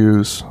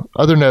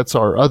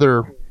are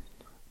other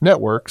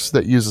networks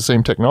that use the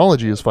same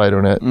technology as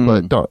FidoNet,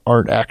 but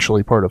aren't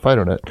actually part of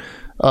FidoNet.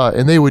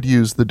 And they would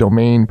use the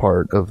domain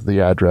part of the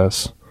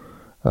address,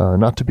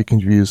 not to be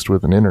confused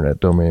with an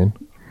internet domain.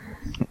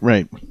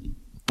 Right.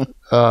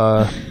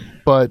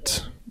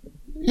 But,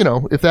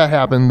 if that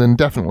happened, then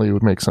definitely it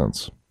would make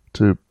sense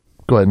to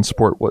go ahead and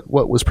support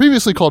what was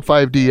previously called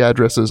 5D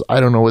addresses. I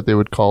don't know what they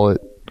would call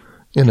it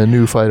in a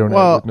new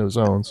FidoNet with no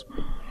zones.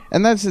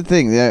 And that's the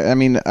thing. I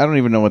mean, I don't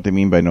even know what they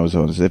mean by no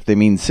zones. If they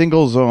mean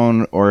single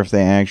zone or if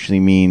they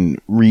actually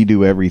mean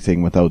redo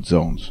everything without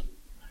zones.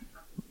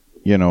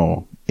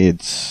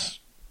 It's...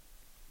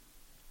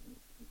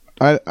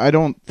 I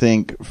don't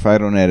think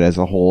FidoNet as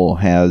a whole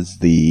has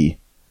the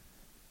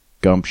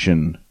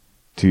gumption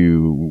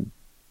to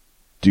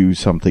do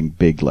something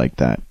big like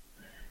that.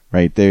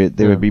 Right? They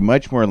would be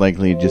much more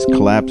likely to just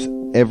collapse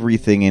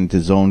everything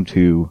into Zone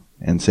 2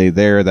 and say,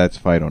 that's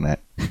FidoNet.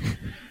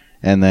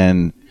 And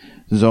then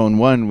Zone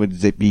 1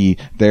 would be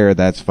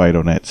that's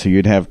FidoNet. So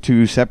you'd have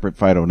two separate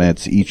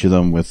FidoNets, each of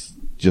them with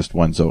just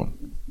one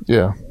zone.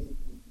 Yeah.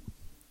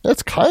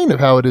 That's kind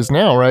of how it is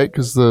now, right?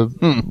 Because at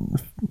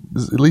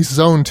least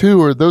Zone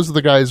 2, those are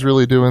the guys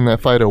really doing that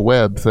Fido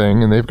Web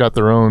thing, and they've got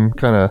their own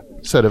kind of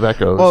set of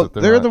echoes. Well,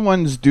 they're the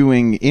ones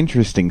doing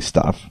interesting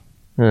stuff.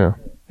 Yeah.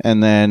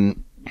 And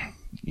then,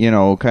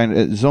 kind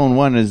of Zone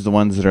 1 is the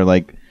ones that are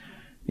like,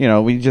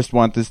 we just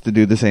want this to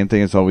do the same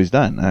thing it's always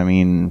done. I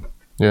mean...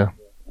 Yeah.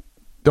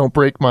 Don't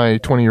break my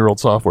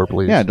 20-year-old software,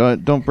 please. Yeah,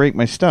 don't break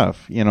my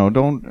stuff.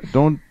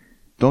 Don't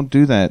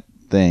do that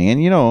thing.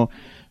 And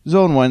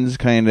Zone 1's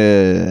kind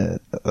of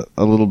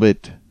a little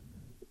bit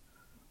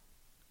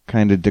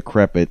kind of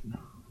decrepit,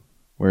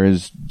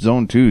 whereas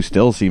Zone 2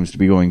 still seems to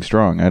be going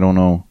strong. I don't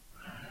know.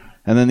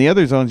 And then the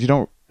other zones you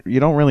don't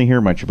really hear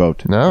much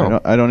about.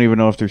 No. I don't even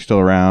know if they're still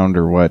around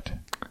or what.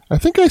 I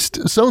think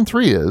Zone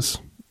 3 is.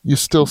 You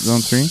still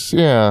Zone 3?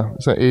 Yeah.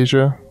 Is that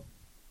Asia?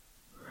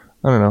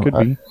 I don't know.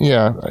 Could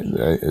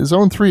be.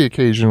 Zone 3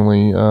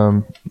 occasionally,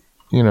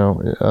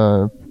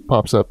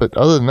 pops up. But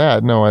other than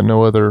that, no,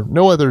 no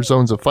other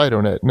zones of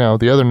FidoNet. Now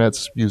the other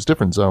nets use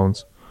different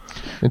zones.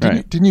 And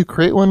didn't you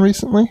create one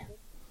recently?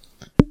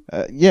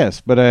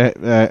 Yes, but I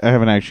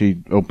haven't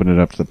actually opened it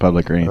up to the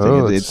public or anything.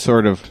 Oh, it's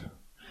sort of,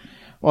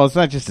 well, it's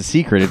not just a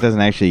secret. It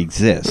doesn't actually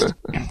exist,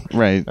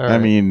 right? All right. I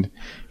mean,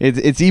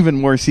 it's even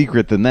more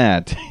secret than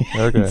that.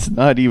 Okay. It's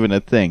not even a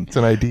thing. It's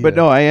an idea. But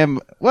no, I am.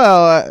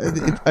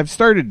 Well, I've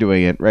started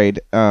doing it. Right.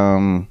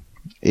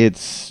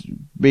 It's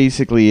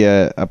basically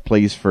a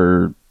place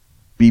for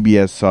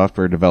BBS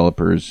software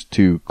developers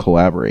to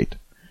collaborate.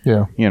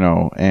 Yeah.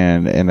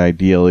 And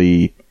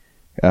ideally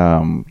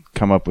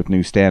come up with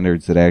new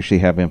standards that actually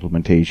have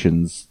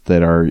implementations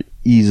that are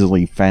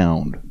easily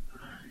found.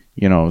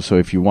 So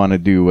if you want to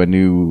do a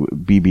new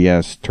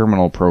BBS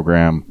terminal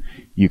program,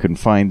 you can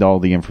find all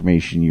the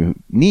information you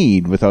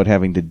need without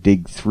having to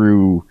dig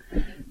through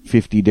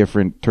 50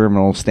 different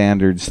terminal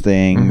standards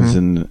things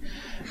and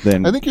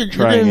then I think you're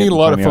going to need a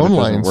lot of phone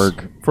lines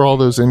for all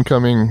those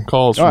incoming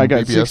calls from I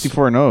got BBS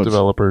 64 nodes.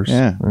 developers.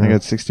 Yeah, I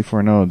got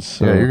 64 nodes.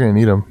 So. Yeah, you're going to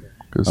need them.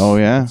 Oh,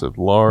 yeah? It's a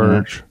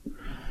large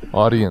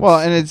audience. Well,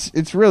 and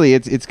it's really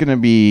it's going to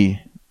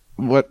be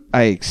what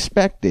I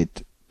expect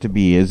it to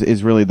be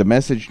is really the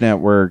message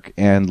network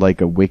and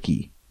like a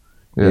wiki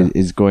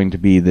is going to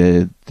be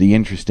the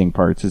interesting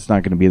parts. It's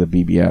not going to be the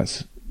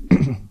BBS.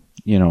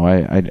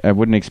 I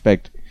wouldn't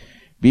expect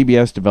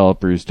BBS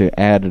developers to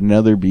add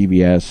another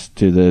BBS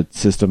to the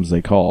systems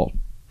they call.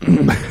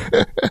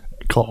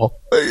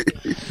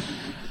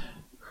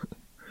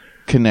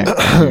 Connect.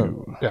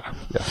 Yeah.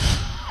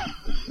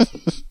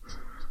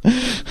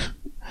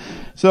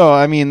 So,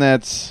 I mean,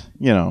 that's,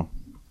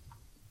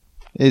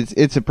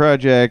 it's a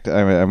project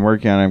I'm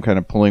working on. I'm kind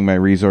of pulling my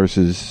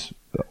resources,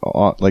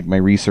 like my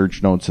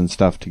research notes and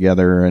stuff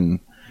together. And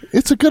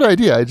it's a good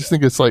idea. I just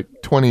think it's like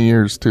 20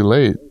 years too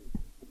late.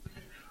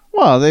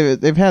 Well,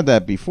 they've had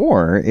that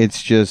before.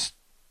 It's just,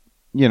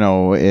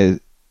 there's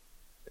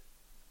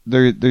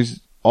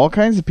all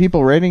kinds of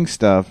people writing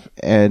stuff,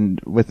 and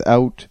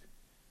without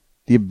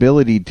the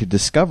ability to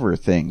discover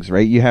things,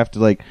 right? You have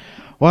to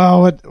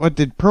what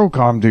did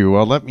Procom do?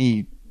 Well, let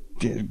me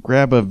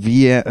grab a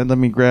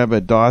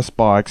DOS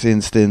box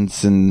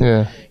instance and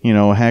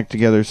hack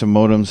together some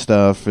modem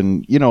stuff,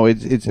 and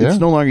it's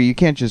no longer, you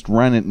can't just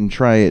run it and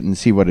try it and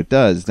see what it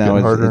does. Now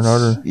it's harder and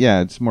harder.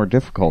 Yeah, it's more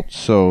difficult.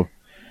 So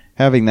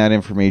having that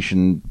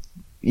information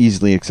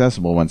easily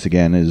accessible once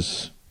again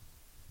is,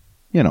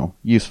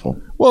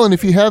 useful. Well, and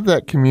if you have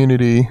that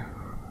community,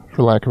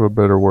 for lack of a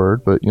better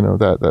word, but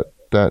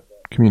that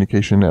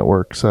communication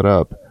network set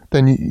up,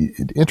 then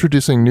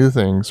introducing new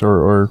things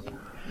or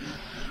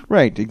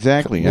right,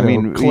 exactly.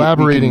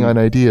 Collaborating on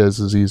ideas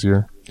is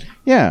easier.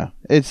 Yeah,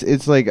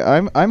 it's like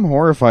I'm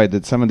horrified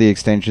that some of the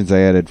extensions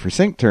I added for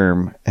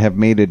SyncTerm have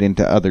made it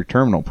into other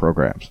terminal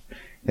programs.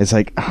 It's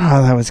like,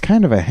 that was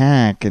kind of a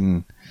hack,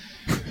 and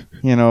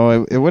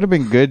it would have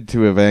been good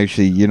to have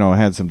actually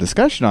had some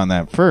discussion on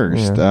that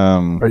first.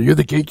 Yeah. Are you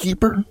the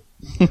gatekeeper?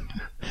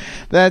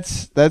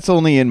 That's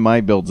only in my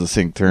builds of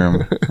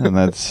SyncTerm, and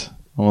that's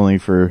only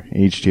for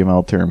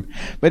HTML term.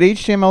 But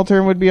HTML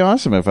term would be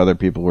awesome if other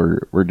people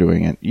were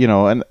doing it.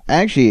 And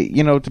actually,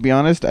 to be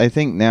honest, I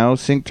think now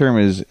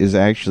SyncTerm is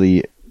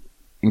actually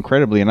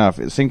incredibly enough.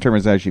 SyncTerm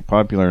is actually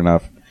popular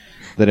enough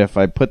that if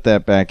I put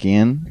that back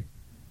in,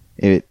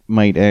 it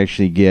might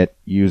actually get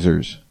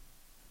users.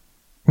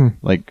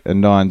 Like a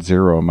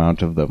non-zero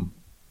amount of them.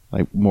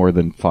 Like more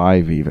than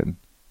 5 even.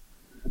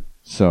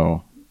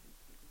 So,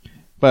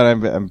 but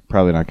I'm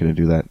probably not going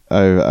to do that.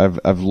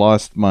 I've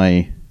lost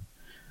my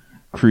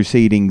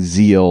crusading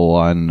zeal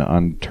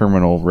on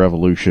terminal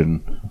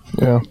revolution.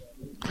 Yeah.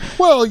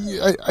 Well,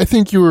 I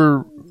think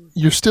you're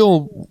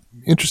still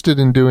interested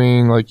in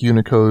doing like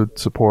Unicode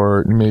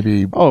support and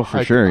maybe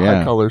high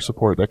color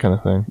support, that kind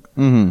of thing.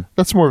 Mm-hmm.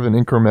 That's more of an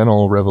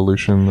incremental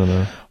revolution than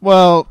a.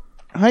 Well,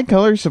 high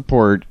color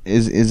support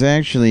is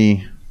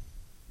actually.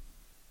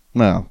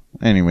 Well,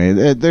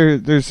 anyway,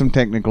 there's some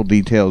technical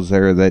details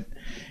there that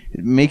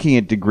making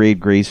it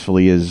degrade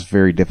gracefully is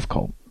very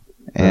difficult.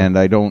 And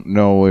I don't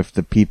know if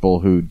the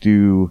people who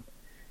do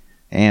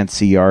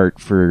ANSI art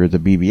for the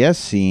BBS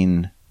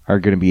scene are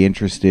going to be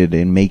interested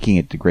in making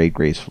it degrade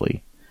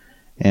gracefully.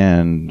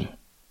 And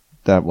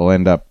that will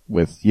end up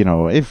with,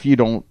 if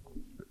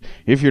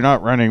you're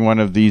not running one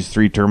of these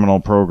 3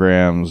 terminal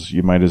programs,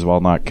 you might as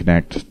well not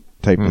connect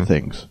type of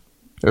things.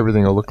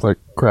 Everything will look like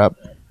crap.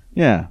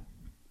 Yeah.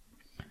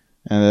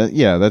 And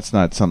that's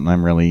not something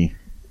I'm really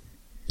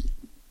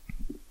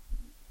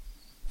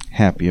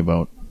happy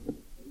about.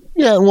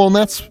 Yeah, well, and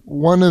that's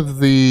one of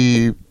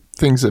the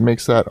things that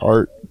makes that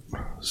art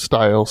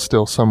style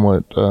still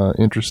somewhat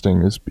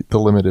interesting is the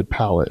limited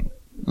palette.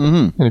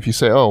 Mm-hmm. And if you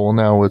say,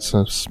 now it's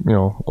a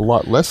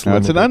lot less limited. Now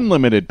it's an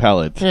unlimited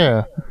palette.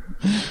 Yeah.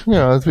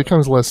 It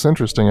becomes less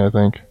interesting, I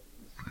think.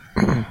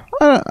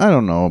 I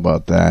don't know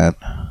about that.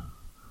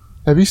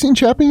 Have you seen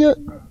Chappie yet?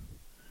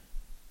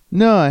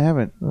 No, I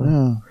haven't.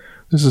 No.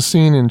 There's a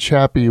scene in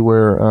Chappie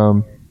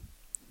where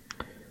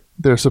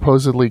they're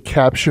supposedly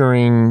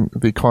capturing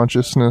the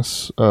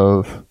consciousness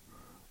of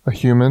a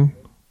human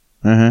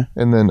Uh-huh.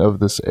 and then of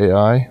this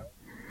AI.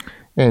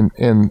 And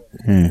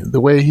the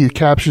way he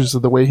captures,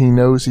 the way he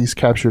knows he's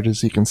captured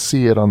is he can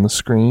see it on the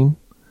screen.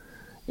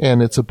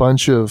 And it's a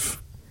bunch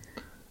of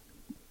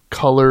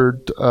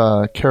colored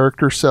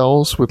character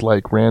cells with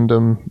like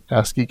random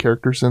ASCII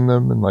characters in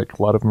them, and like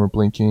a lot of them are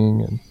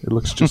blinking, and it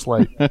looks just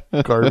like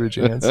garbage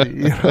ANSI,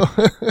 you know?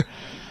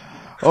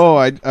 Oh,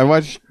 I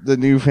watched the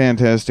new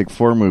Fantastic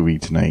Four movie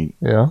tonight.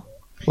 Yeah.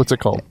 What's it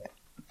called?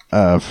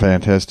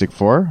 Fantastic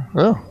Four?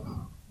 Oh,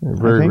 a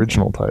very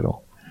original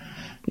title.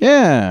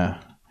 Yeah.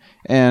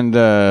 And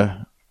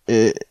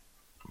it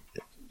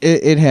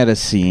had a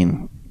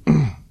scene.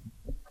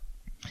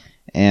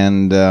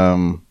 And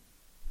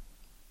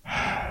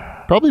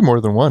probably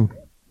more than one.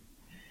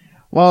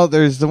 Well,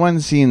 there's the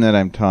one scene that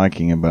I'm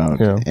talking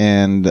about. Yeah.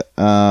 And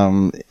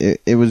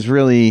it was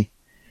really...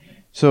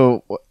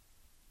 So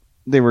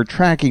they were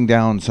tracking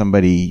down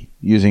somebody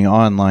using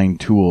online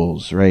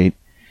tools, right?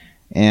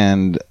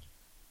 And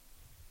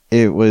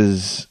it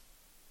was...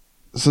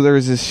 So there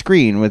was this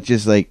screen with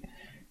just like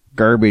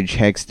garbage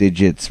hex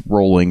digits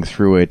rolling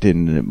through it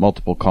in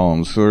multiple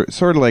columns, sort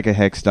of like a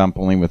hex dump,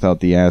 only without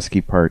the ASCII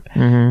part.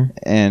 Mm-hmm.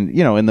 And,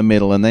 you know, in the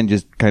middle, and then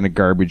just kind of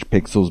garbage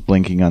pixels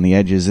blinking on the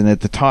edges. And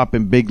at the top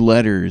in big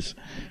letters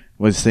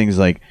was things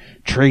like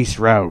trace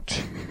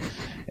route,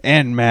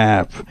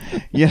 nmap.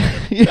 Yeah,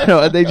 you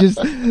know, and they just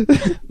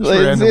it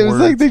was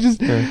like they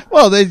just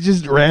they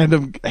just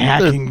random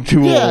hacking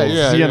tools,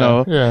 you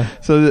know. Yeah.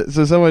 So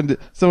someone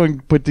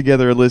put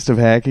together a list of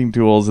hacking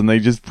tools, and they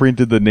just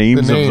printed the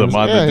names of them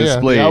on the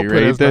display. The output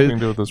right? has nothing to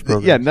do with this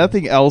program. Yeah,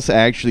 nothing else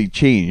actually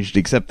changed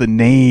except the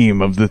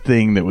name of the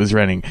thing that was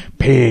running.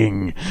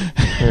 Ping.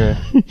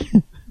 Yeah.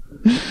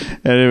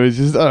 And it was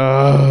just, and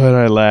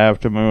I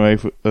laughed, and my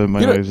wife was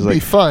like, it'd be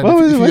fun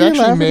if you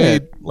actually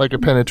made like a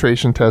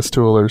penetration test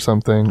tool or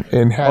something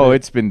and had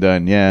it's been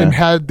done, yeah, and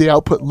had the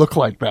output look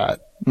like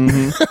that.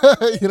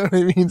 Mm-hmm. You know what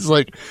I mean? It's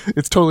like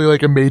it's totally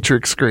like a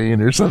matrix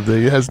screen or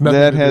something. It has nothing.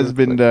 That has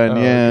been done,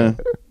 yeah,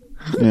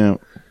 okay. yeah.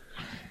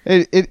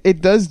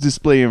 It does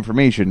display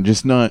information,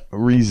 just not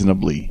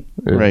reasonably,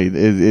 right?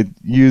 It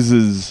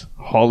uses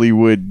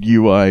Hollywood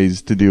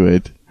UIs to do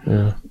it.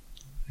 Yeah.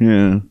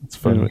 Yeah, it's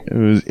funny.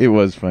 It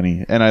was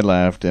funny, and I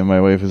laughed. And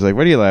my wife was like,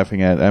 "What are you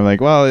laughing at?" I'm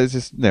like, "Well, it's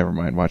just never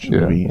mind. Watch the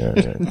movie.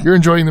 Yeah. You're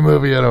enjoying the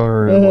movie. I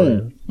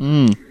don't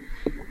know."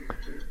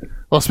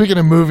 Well, speaking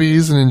of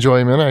movies and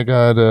enjoyment, I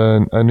got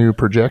a new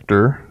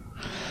projector.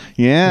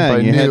 Yeah,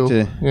 you had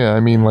to. Yeah,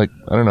 I mean, like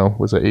I don't know,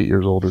 was I 8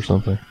 years old or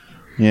something?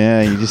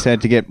 Yeah, you just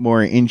had to get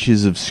more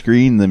inches of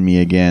screen than me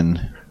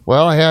again.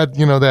 Well, I had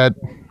that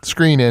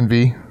screen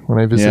envy when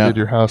I visited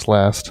your house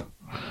last.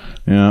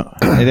 Yeah,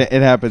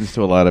 it happens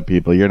to a lot of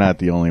people. You're not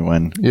the only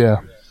one.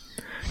 Yeah.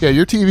 Yeah,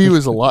 your TV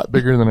was a lot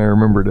bigger than I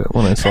remembered it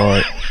when I saw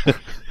it.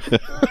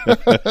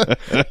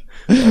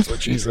 That's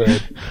what she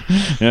said.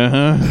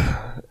 Uh-huh.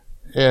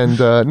 And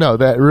no,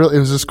 it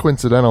was just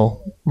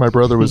coincidental. My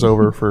brother was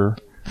over for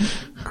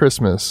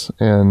Christmas,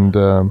 and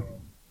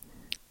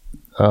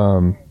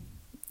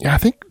I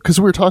think because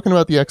we were talking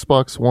about the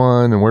Xbox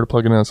One and where to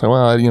plug it in, I said,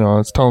 well, I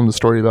was telling him the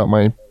story about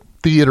my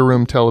theater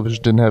room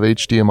television didn't have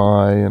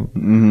HDMI, and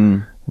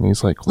and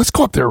he's like, let's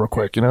go up there real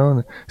quick,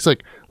 and he's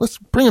like, let's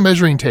bring a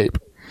measuring tape.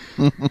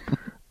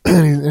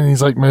 and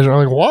he's like measuring.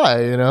 I'm like,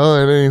 why? And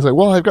then he's like,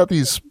 well, I've got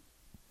these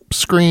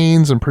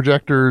screens and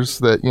projectors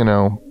that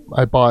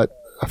I bought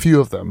a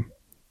few of them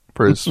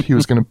for his. He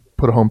was going to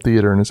put a home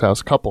theater in his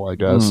house, a couple, I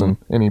guess, and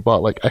he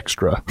bought like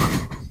extra,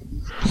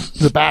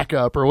 the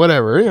backup or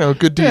whatever.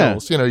 Good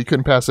deals. Yeah. You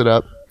couldn't pass it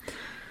up.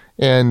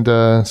 And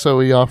so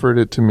he offered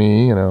it to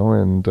me,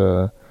 and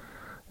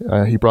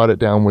he brought it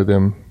down with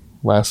him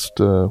this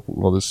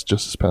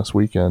past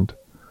weekend.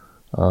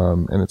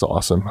 And it's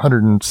awesome.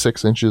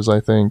 106 inches, I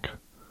think.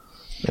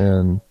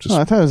 And just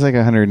I thought it was like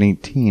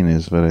 118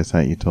 is what I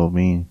thought you told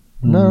me.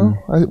 No.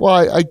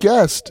 I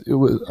guessed it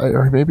was,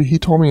 or maybe he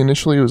told me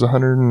initially it was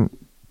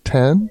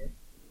 110.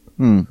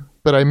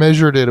 But I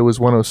measured it was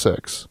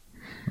 106.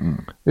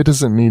 It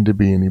doesn't need to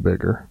be any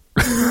bigger.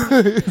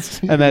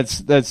 And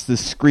that's the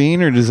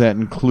screen, or does that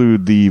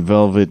include the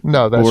velvet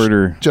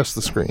border? Just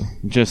the screen.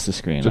 Just the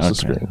screen. Just the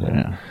screen.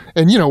 Yeah.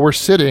 And we're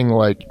sitting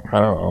like,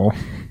 I don't know,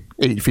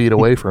 8 feet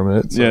away from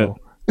it. So. Yeah.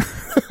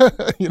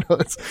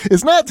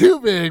 It's not too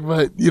big,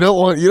 but you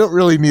don't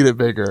really need it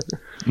bigger.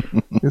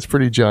 It's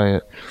pretty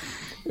giant.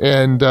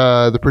 And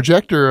the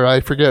projector,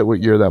 I forget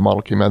what year that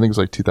model came out. I think it was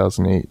like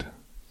 2008,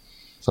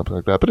 something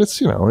like that. But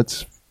it's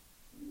it's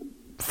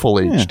full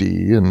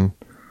HD, and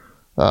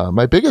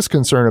my biggest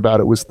concern about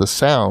it was the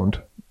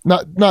sound.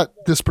 Not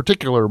this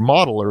particular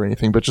model or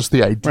anything, but just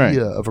the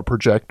idea of a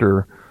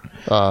projector.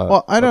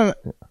 Well, I don't.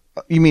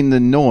 You mean the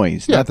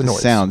noise, not the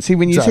noise. sound. See,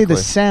 when you say the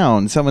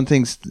sound, someone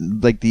thinks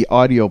like the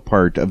audio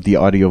part of the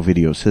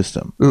audio-video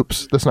system.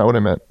 Oops, that's not what I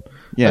meant.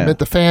 Yeah. I meant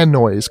the fan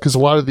noise, because a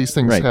lot of these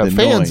things have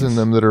fans in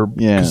them that are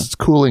cause it's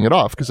cooling it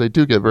off, because they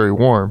do get very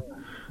warm.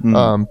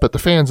 But the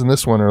fans in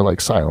this one are like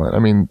silent. I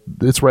mean,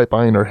 it's right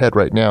behind our head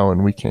right now,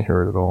 and we can't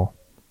hear it at all.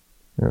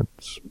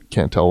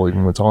 Can't tell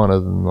even what's on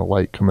other than the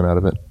light coming out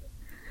of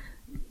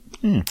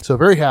it. So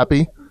very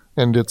happy.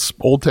 and it's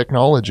old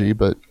technology,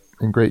 but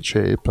in great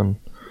shape. And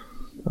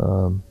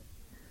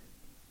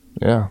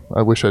yeah,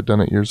 I wish I'd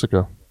done it years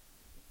ago.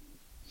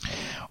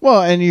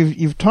 Well, and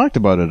you've talked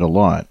about it a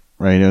lot,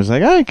 right? I was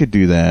like, I could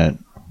do that.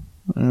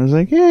 And I was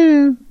like,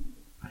 yeah.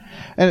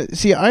 And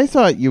see, I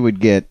thought you would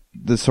get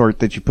the sort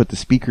that you put the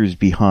speakers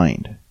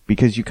behind,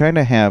 because you kind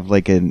of have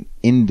like an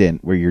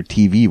indent where your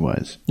TV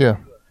was. Yeah.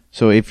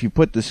 So if you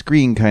put the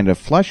screen kind of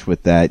flush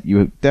with that,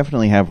 you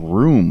definitely have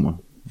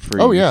room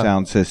for your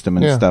sound system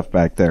and stuff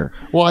back there.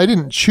 Well, I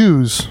didn't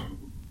choose,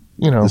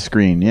 the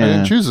screen. Yeah, I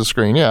didn't choose the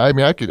screen. Yeah, I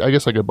mean, I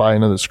guess I could buy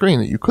another screen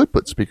that you could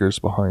put speakers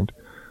behind.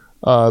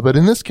 But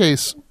in this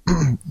case,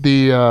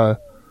 the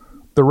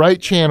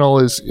right channel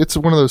it's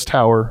one of those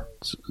tower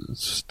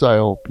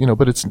style,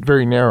 but it's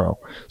very narrow.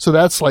 So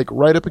that's like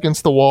right up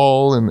against the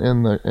wall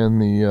and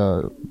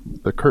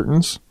the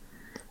curtains,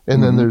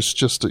 and then there's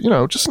just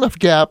just enough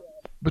gap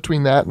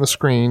between that and the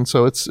screen,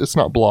 so it's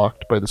not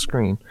blocked by the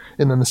screen.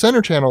 And then the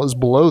center channel is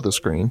below the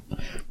screen.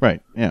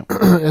 Right, yeah.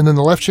 And then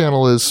the left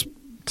channel is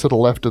to the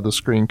left of the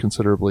screen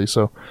considerably,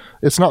 so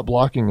it's not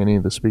blocking any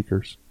of the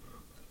speakers.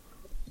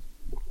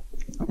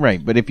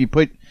 Right, but if you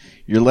put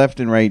your left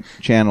and right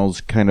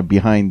channels kind of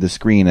behind the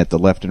screen at the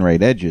left and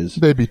right edges...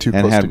 They'd be too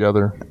close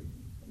together.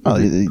 Oh,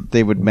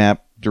 they would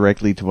map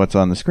directly to what's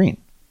on the screen.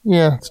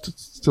 Yeah, it's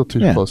still too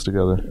close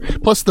together.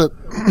 Plus, the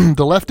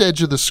left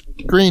edge of the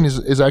screen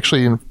is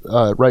actually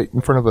right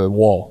in front of a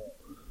wall.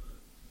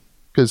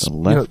 The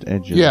left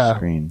edge of the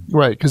screen.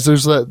 Right, because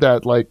there's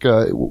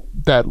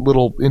that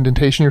little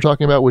indentation you're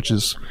talking about, which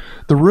is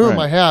the room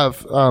I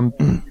have.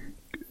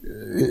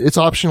 It's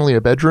optionally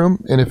a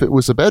bedroom, and if it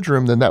was a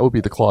bedroom, then that would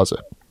be the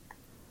closet.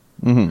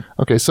 Mm-hmm.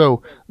 Okay,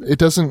 so it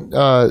doesn't,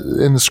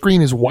 and the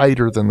screen is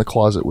wider than the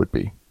closet would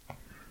be.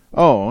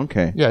 Oh,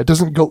 okay. Yeah, it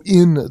doesn't go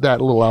in that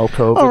little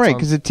alcove. Oh, right,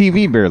 because the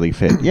TV barely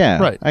fit. Yeah,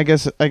 right. I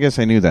guess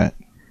I knew that.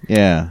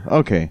 Yeah.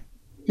 Okay.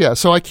 Yeah,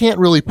 so I can't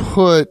really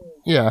put.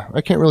 Yeah, I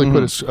can't really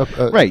put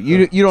a right.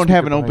 You don't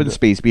have an open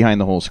space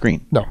behind the whole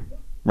screen. No.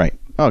 Right.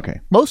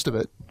 Okay. Most of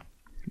it.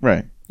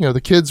 Right.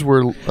 The kids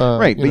were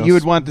right, but you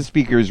would want the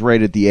speakers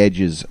right at the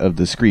edges of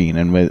the screen,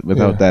 and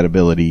without that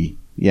ability,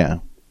 yeah.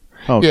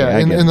 Okay, yeah,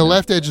 and the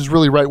left edge is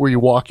really right where you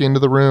walk into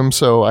the room,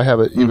 so I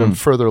have it even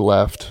further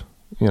left.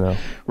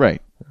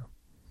 Right.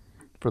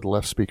 For the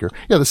left speaker.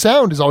 Yeah, the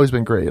sound has always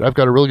been great. I've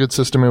got a really good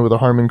system in with a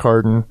Harman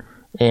Kardon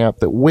amp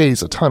that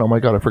weighs a ton. Oh my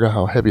god, I forgot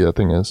how heavy that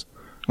thing is.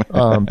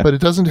 But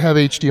it doesn't have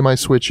HDMI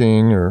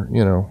switching, or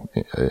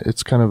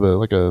it's kind of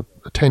like a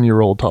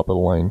 10-year-old top of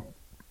the line.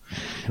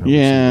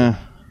 Yeah,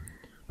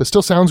 but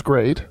still sounds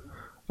great.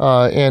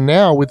 And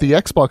now with the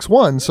Xbox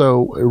One,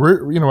 so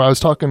I was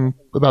talking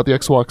about the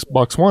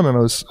Xbox One, and I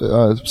was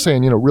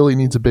saying really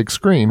needs a big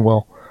screen.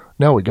 Well,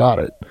 now we got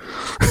it.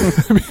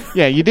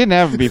 Yeah, you didn't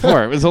have it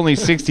before. It was only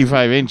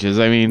 65 inches.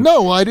 I mean...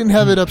 No, I didn't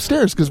have it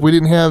upstairs because we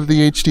didn't have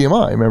the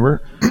HDMI,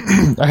 remember?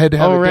 I had to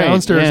have it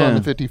downstairs on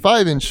the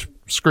 55-inch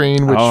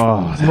screen, which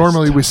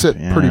normally we sit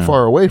pretty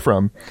far away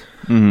from.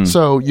 Mm-hmm.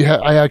 So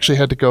I actually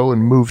had to go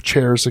and move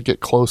chairs to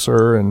get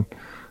closer. And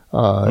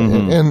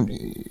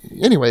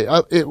anyway,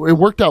 it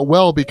worked out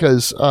well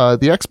because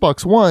the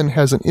Xbox One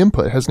has an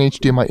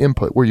HDMI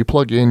input where you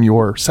plug in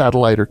your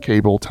satellite or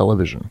cable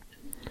television.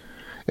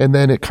 And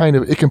then it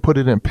can put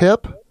it in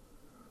PIP,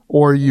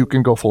 or you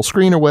can go full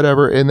screen or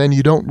whatever, and then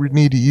you don't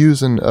need to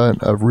use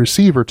a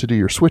receiver to do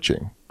your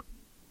switching.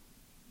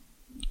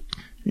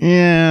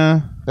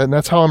 Yeah. And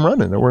that's how I'm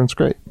running it. It works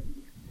great.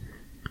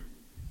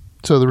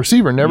 So the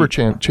receiver never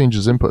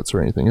changes inputs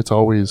or anything. It's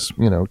always,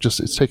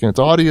 it's taking its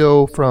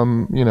audio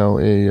from,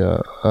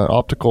 a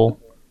optical,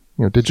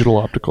 digital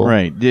optical.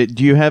 Right. Do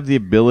you have the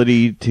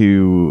ability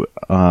to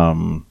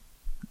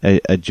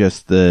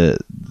adjust the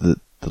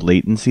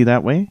latency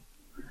that way?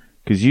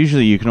 Because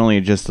usually you can only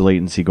adjust the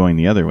latency going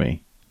the other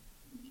way.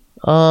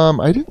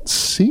 I didn't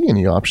see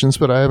any options,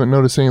 but I haven't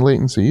noticed any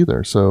latency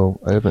either,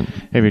 so I haven't...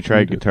 Have you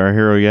tried Guitar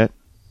Hero yet?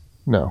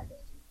 No.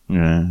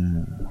 Yeah.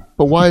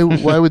 But why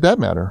would that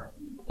matter?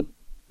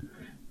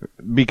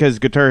 Because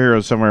Guitar Hero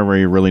is somewhere where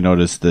you really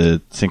notice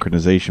the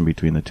synchronization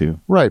between the two.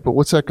 Right, but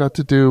what's that got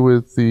to do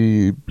with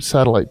the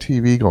satellite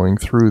TV going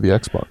through the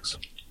Xbox?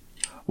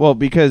 Well,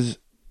 because...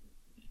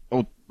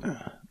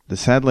 the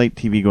satellite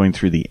TV going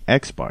through the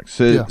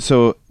Xbox.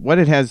 So what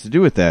it has to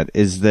do with that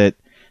is that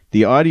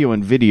the audio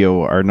and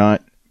video are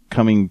not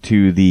coming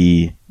to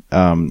the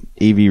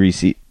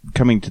AV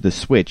coming to the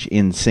switch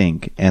in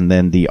sync, and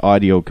then the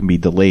audio can be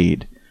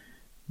delayed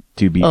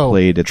to be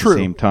played at the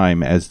same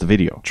time as the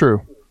video.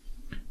 True.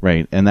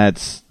 Right, and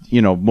that's,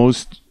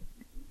 most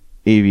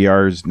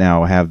AVRs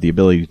now have the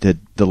ability to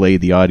delay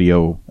the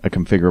audio a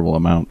configurable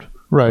amount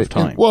of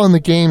time. And the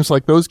games,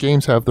 like those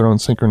games have their own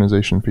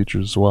synchronization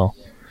features as well.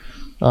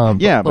 But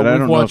I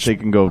don't know if they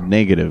can go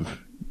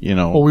negative,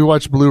 Well, we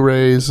watched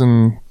Blu-rays,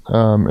 and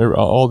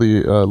all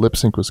the lip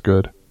sync was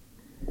good.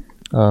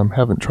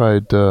 Haven't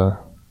tried the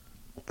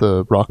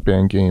Rock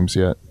Band games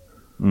yet.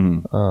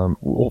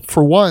 Well,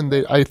 for one,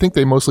 I think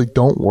they mostly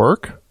don't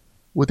work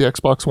with the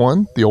Xbox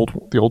One, the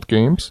old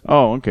games.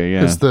 Oh, okay, yeah.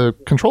 Because the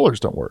controllers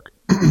don't work.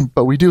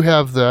 But we do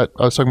have that.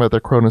 I was talking about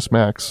that Cronus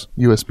Max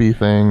USB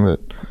thing that,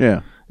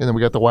 Yeah. and then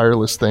we got the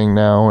wireless thing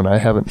now, and I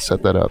haven't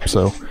set that up.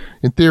 So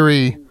in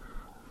theory,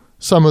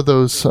 some of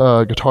those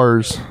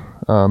guitars,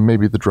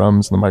 maybe the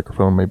drums and the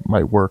microphone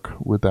might work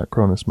with that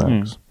Cronus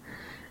Max.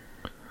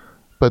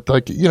 But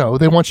like, you know,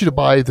 they want you to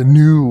buy the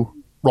new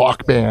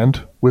Rock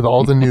Band with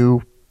all the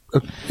new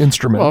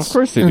instruments. Well, of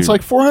course they and do. It's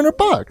like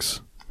 $400.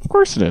 Of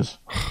course it is.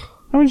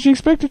 How much do you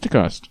expect it to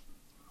cost?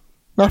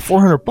 Not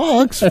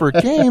 $400 for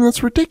a game.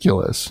 That's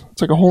ridiculous.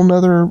 It's like a whole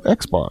nother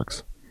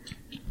Xbox.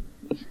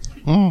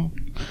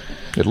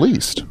 At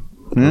least.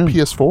 Yeah. Or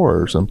PS4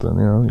 or something, you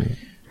know.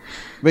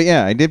 But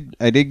yeah, I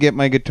did get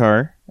my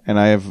guitar, and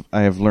I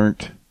have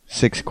learnt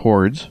 6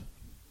 chords.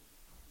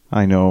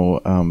 I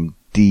know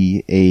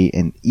D, A,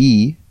 and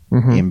E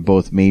in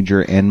both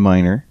major and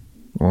minor.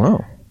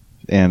 Wow.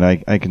 And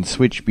I can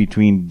switch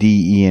between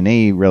D, E, and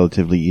A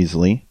relatively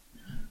easily,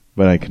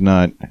 but I could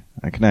not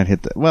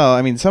hit the. Well,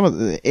 I mean, some of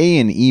the A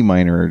and E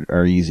minor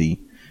are easy,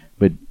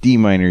 but D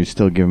minor is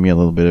still giving me a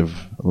little bit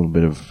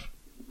of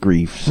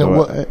grief.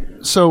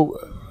 So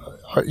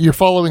you're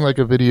following like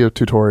a video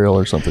tutorial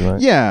or something,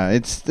 right? yeah,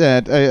 it's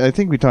that. I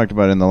think we talked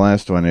about it in the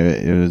last one.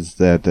 It was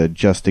that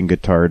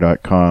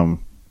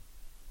JustinGuitar.com.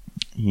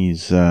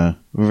 He's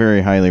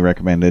very highly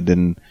recommended,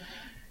 and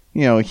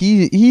you know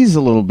he's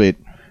a little bit.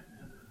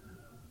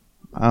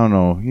 I don't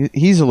know.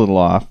 He's a little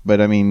off,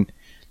 but I mean,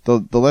 the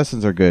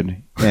lessons are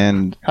good.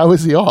 And How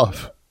is he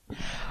off?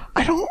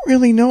 I don't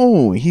really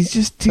know. He's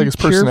just too Like his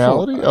cheerful.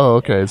 personality? Oh,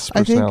 okay. It's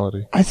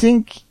personality. I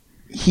think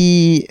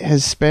he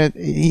has spent.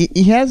 He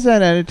has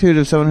that attitude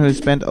of someone who has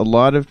spent a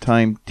lot of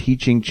time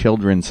teaching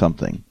children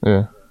something.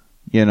 Yeah.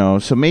 You know,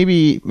 so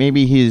maybe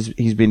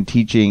he's been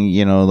teaching,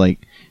 you know, like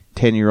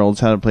 10-year-olds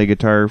how to play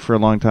guitar for a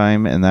long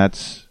time, and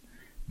that's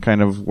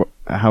kind of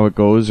how it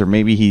goes. Or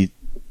maybe he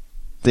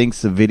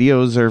thinks the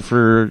videos are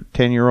for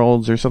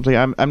 10-year-olds or something.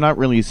 I'm not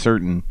really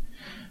certain.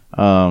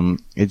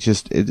 It's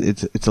just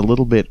it's a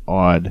little bit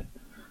odd.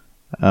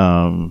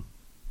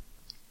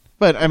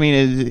 But I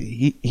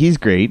mean, he's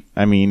great.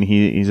 I mean,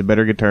 he's a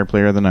better guitar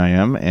player than I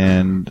am,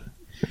 and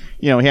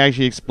you know, he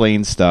actually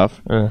explains stuff.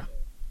 Yeah.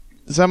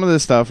 Some of the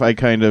stuff I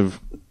kind of,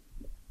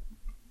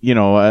 you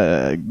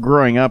know,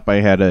 growing up, I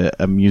had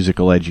a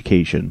musical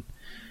education,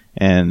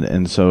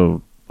 and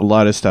so a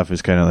lot of stuff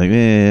is kind of like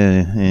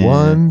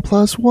 1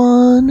 +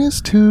 1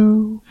 is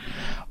 2.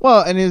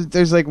 Well, and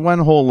there's like one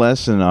whole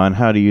lesson on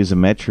how to use a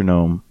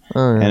metronome,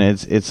 Oh, yeah.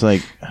 and it's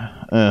like,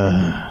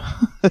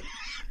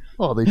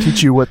 Oh, they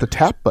teach you what the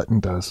tap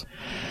button does.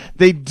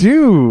 they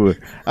do.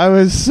 I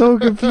was so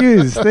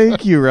confused.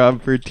 Thank you,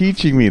 Rob, for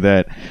teaching me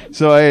that.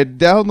 So I had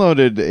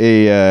downloaded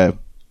a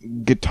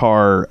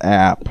guitar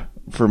app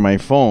for my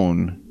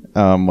phone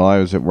while I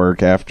was at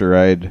work after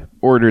I'd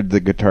ordered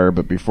the guitar,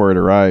 but before it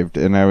arrived,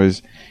 and I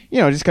was,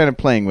 you know, just kind of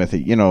playing with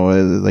it. You know,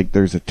 like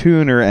there's a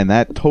tuner, and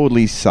that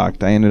totally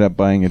sucked. I ended up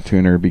buying a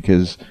tuner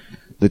because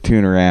the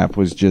tuner app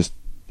was just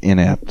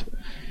inept,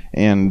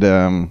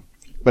 and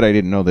but I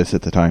didn't know this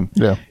at the time.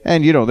 Yeah.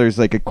 And you know, there's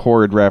like a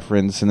chord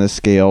reference and a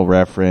scale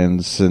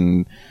reference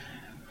and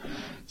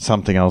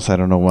something else. I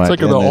don't know what. It's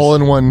like and the this-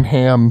 all-in-one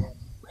ham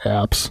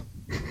apps.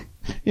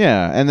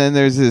 Yeah, and then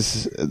there's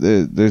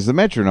there's the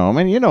metronome,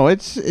 and you know,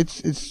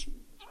 it's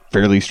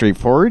fairly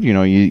straightforward. You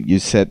know, you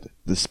set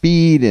the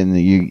speed, and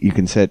you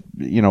can set,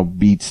 you know,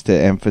 beats to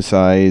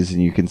emphasize,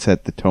 and you can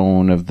set the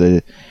tone of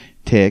the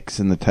ticks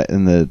and the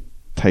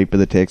type of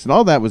the ticks, and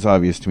all that was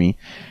obvious to me.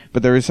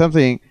 But there was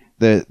something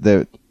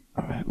that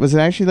was it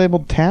actually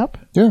labeled tap?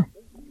 Yeah.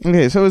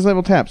 Okay, so it was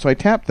labeled tap. So I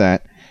tapped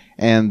that,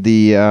 and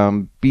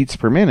the beats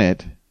per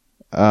minute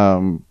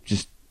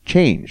just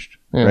changed,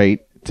 Yeah. right?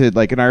 To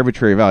like an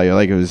arbitrary value,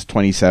 like it was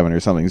 27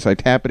 or something. So I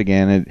tap it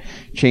again, and it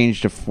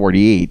changed to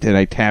 48, and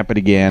I tap it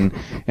again,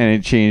 and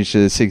it changed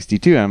to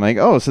 62. I'm like,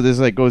 oh, so this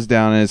like goes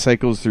down and it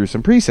cycles through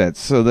some presets.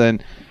 So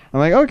then I'm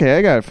like, okay,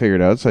 I got it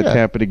figured out. So I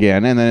tap it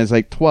again, and then it's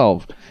like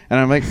 12, and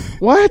I'm like,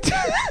 what?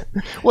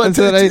 Well, And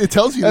so then it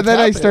tells you. and to then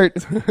I tap start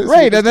it. So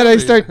right, you and then I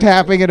just start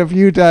tapping it a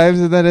few times,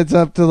 and then it's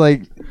up to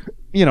like,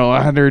 you know,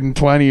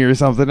 120 or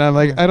something. I'm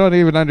like, I don't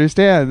even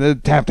understand. The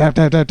tap, tap,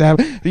 tap, tap, tap.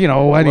 You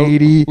know,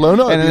 180, Low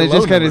note, and then the it low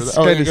just kind number. of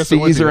Oh, I guess it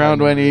would stays be around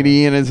low number,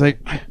 180, and it's like,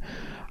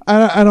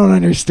 I don't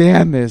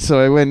understand this. So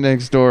I went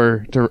next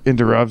door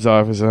into Rob's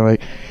office, and I'm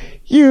like,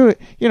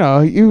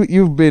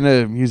 you've been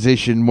a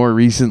musician more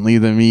recently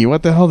than me.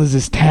 What the hell does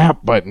this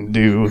tap button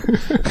do?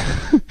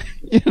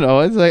 You know,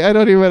 it's like, I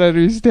don't even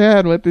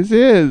understand what this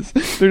is.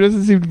 There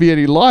doesn't seem to be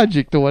any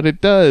logic to what it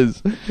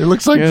does. It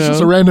looks like You it's just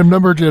know? a random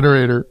number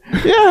generator.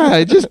 Yeah,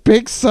 it just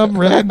picks some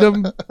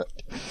random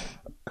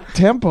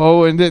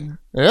tempo and it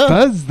Yeah.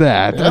 does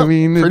that. Yeah, I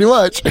mean, pretty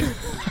it's-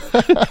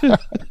 much.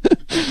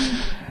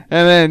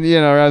 And then, you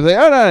know, I was like,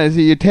 oh no, so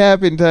you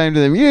tap in time to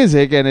the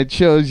music and it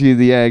shows you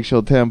the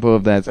actual tempo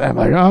of that. So I'm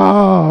like,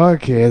 oh,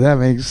 okay, that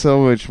makes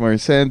so much more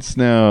sense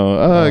now.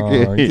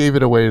 Okay. Oh, I gave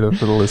it away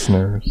for the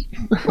listeners.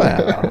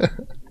 Wow.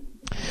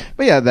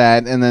 But yeah,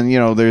 that, and then, you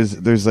know,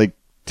 there's like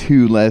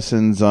 2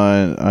 lessons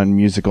on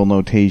musical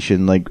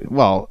notation. Like,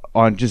 well,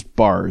 on just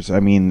bars. I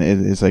mean,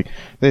 it's like,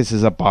 this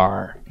is a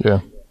bar.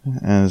 Yeah.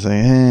 And it's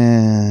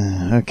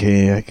like,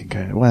 okay, I can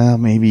kind of, well,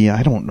 maybe,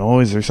 I don't know.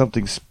 Is there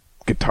something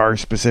guitar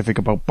specific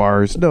about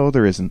bars? No,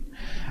 there isn't.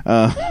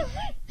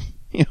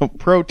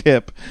 Pro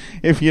tip,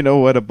 if you know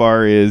what a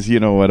bar is, you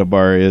know what a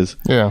bar is.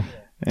 Yeah.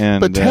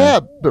 And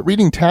but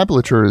reading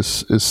tablature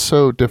is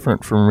so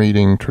different from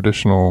reading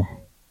traditional.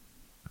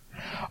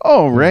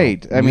 Oh,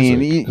 right. I mean,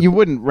 music. you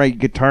wouldn't write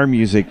guitar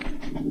music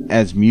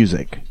as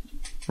music,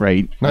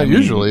 right? Not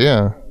usually,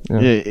 yeah.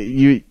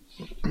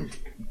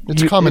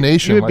 It's a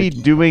combination. You would be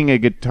doing a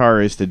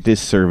guitarist a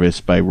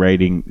disservice by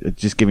writing,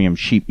 just giving him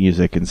sheet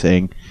music and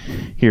saying,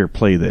 "Here,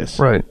 play this."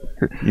 Right.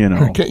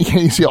 Can't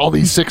you see all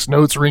these 6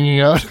 notes ringing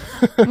out?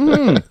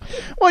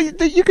 Well,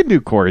 you can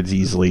do chords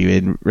easily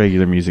in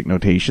regular music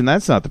notation.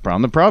 That's not the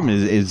problem. The problem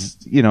is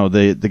the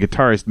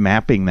guitarist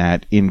mapping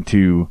that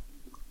into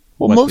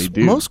what they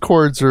do. Most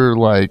chords are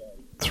like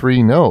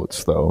 3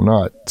 notes, though,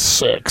 not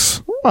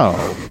 6.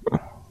 Well,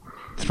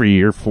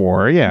 3 or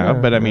 4, yeah.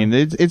 But I mean,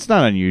 it's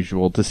not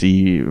unusual to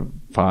see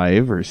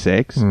 5 or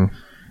 6.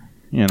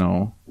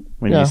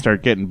 When you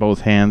start getting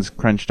both hands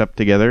crunched up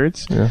together,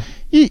 it's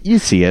you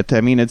see it.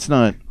 I mean, it's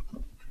not,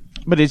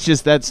 but it's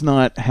just that's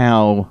not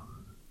how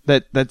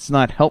that's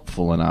not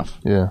helpful enough.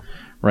 Yeah,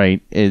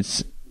 right.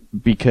 It's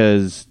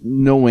because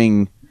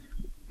knowing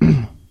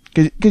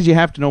because you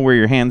have to know where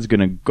your hand's going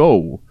to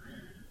go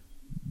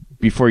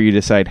before you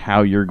decide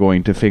how you're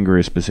going to finger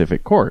a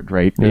specific chord,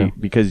 right? Yeah.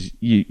 Because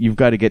you've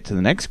got to get to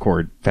the next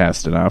chord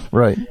fast enough,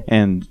 right?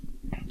 And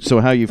so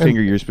how you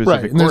finger your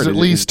specific chord, and there's at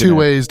least 2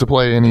 ways to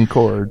play any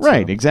chord.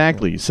 Right,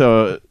 exactly.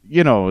 So,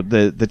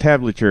 the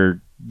tablature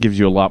gives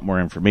you a lot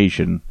more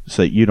information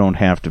so that you don't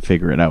have to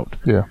figure it out.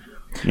 Yeah.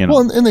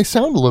 Well, and they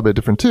sound a little bit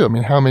different, too. I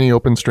mean, how many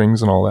open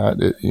strings and all that,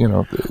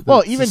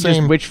 Well, even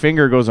just which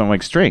finger goes on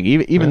which string.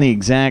 Even the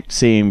exact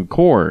same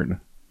chord,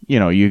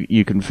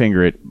 you can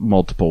finger it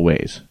multiple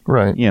ways.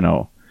 Right.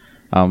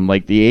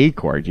 Like the A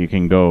chord, you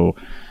can go,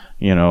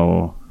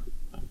 well,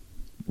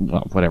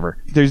 whatever.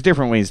 There's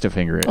different ways to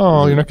finger it.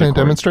 Oh, you're not going to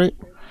demonstrate?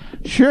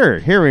 Sure.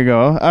 Here we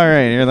go. All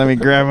right. Here, let me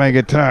grab my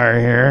guitar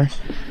here.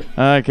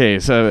 Okay.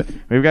 So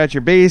we've got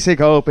your basic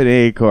open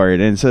A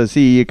chord. And so,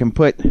 see, you can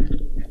put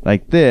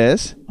like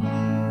this,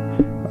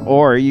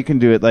 or you can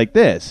do it like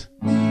this.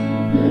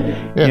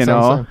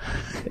 Yeah,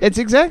 It's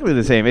exactly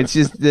the same. It's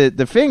just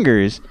the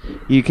fingers.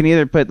 You can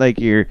either put like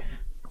your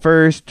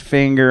first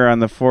finger on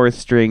the 4th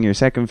string, your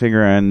second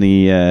finger on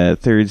the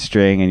 3rd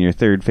string, and your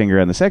 3rd finger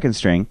on the 2nd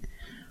string.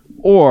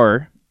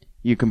 Or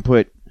you can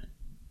put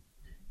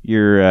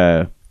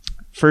your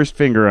first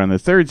finger on the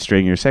 3rd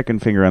string, your second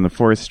finger on the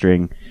 4th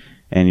string,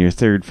 and your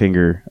 3rd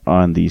finger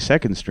on the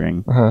 2nd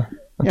string.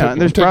 And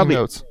there's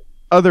probably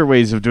other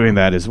ways of doing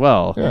that as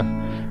well.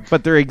 Yeah.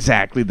 But they're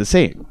exactly the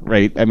same,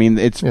 right? I mean,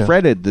 it's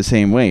fretted the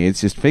same way.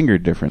 It's just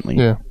fingered differently.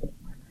 Yeah.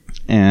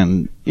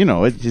 And,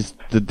 it's just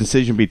the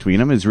decision between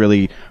them is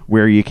really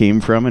where you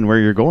came from and where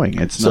you're going.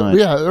 It's not...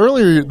 Yeah,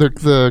 earlier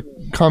the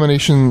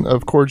combination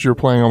of chords you were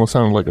playing almost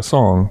sounded like a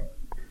song.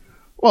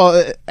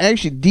 Well,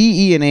 actually,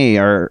 D, E, and A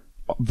are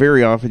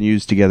very often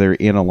used together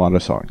in a lot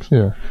of songs.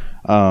 Yeah.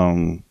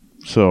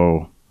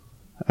 So,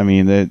 I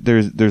mean,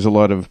 there's a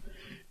lot of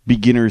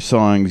beginner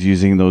songs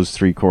using those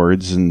 3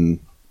 chords,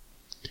 and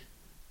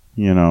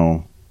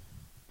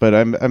but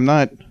I'm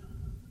not.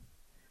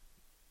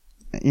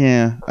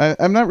 Yeah,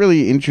 I'm not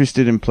really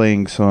interested in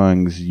playing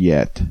songs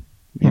yet.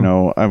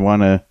 I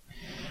want to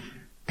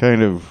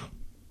kind of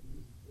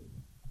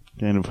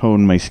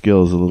hone my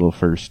skills a little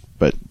first,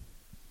 but.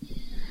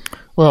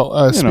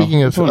 Well,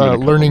 speaking of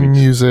learning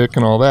music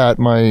and all that,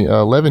 my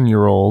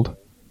 11-year-old,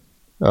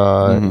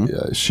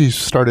 she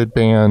started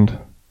band.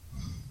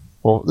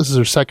 Well, this is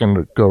her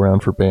second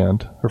go-around for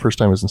band. Her first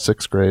time was in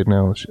 6th grade.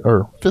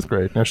 Or 5th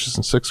grade. Now she's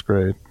in 6th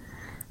grade,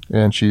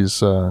 and she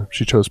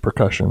chose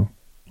percussion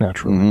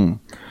naturally.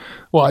 Mm-hmm.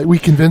 Well, we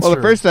convinced her. Well,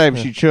 the first time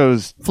she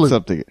chose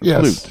something.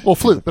 Yes. Flute. Well,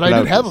 flute, but I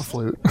didn't have a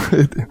flute.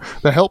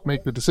 That helped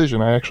make the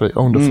decision. I actually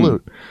owned a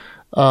flute.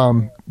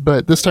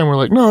 But this time we're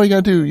like, no, you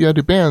gotta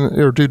do band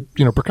or do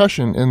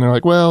percussion, and they're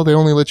like, well, they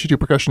only let you do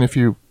percussion if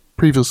you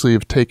previously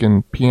have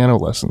taken piano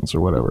lessons or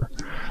whatever.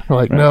 We're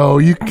like, no,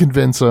 you can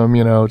convince them.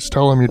 just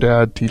tell them your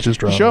dad teaches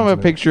drums. Show them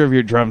a picture of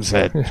your drum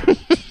set,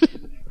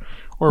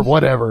 or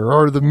whatever,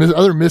 or the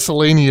other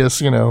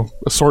miscellaneous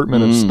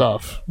assortment of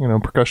stuff,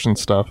 percussion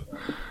stuff.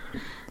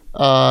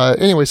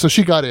 Anyway, so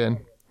she got in,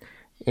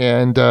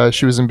 and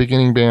she was in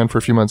beginning band for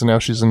a few months, and now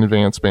she's in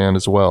advanced band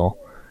as well.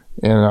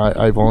 And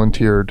I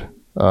volunteered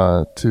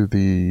to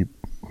the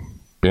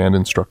band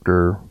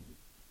instructor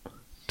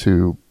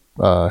to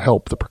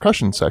help the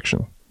percussion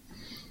section.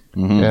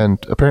 Mm-hmm. And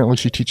apparently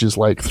she teaches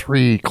like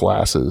 3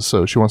 classes,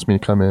 so she wants me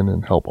to come in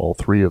and help all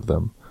 3 of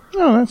them.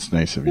 Oh, that's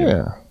nice of you.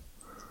 Yeah.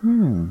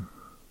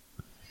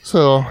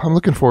 So I'm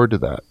looking forward to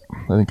that.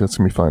 I think that's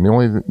going to be fun. The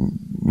only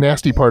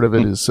nasty part of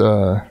it is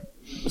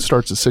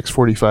starts at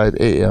 6:45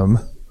 a.m.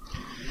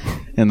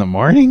 In the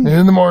morning?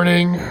 In the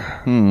morning.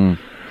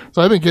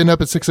 So I've been getting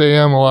up at 6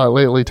 a.m. a lot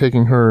lately,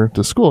 taking her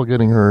to school,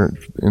 getting her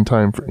in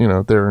time for,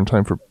 there in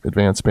time for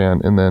advanced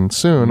band. And then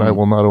soon I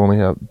will not only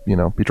have,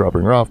 be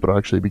dropping her off, but I'll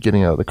actually be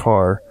getting out of the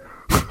car.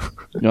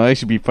 No, I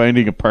should be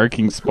finding a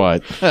parking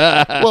spot.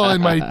 Well,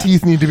 and my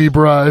teeth need to be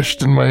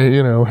brushed and my,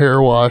 hair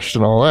washed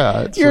and all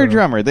that. You're a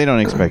drummer. They don't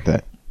expect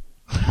that.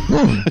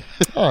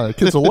 Oh,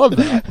 kids will love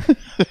that.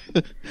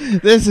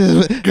 This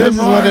is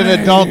what an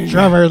adult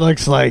drummer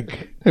looks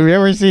like. Have you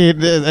ever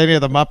seen any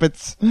of the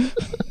Muppets?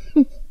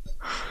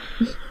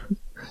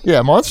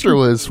 Yeah, Monster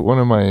was one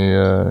of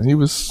my. He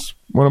was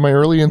one of my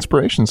early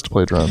inspirations to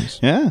play drums.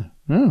 Yeah.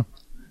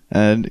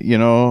 And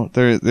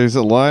there's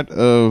a lot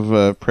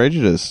of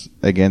prejudice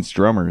against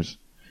drummers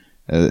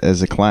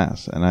as a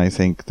class, and I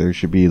think there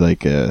should be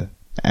like a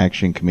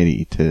action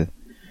committee to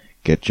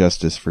get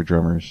justice for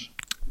drummers.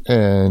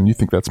 And you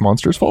think that's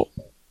Monster's fault?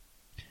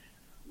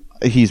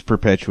 He's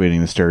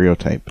perpetuating the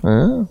stereotype.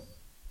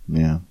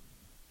 Yeah.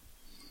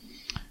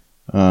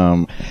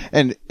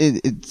 And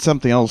it's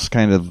something else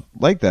kind of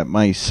like that.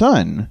 My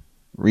son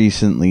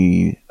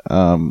recently,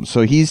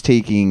 so he's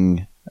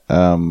taking,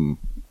 Photography?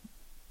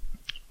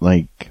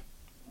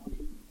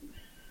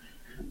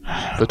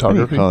 What do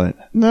you call it?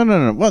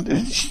 No. Well,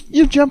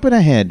 you're jumping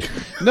ahead.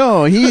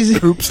 No,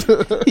 he's Oops.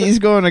 he's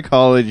going to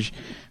college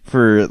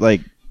for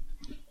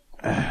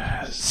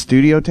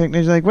studio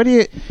technician. Like, what do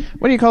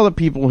you call the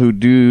people who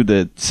do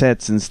the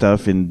sets and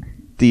stuff in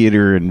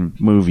theater and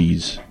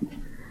movies?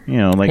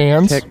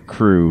 Hands? Tech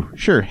crew.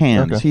 Sure,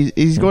 hands. Okay.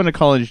 He's going to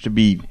college to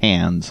be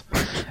hands.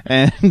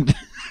 And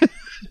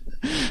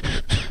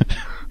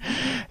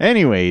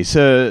anyways,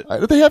 they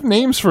have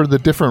names for the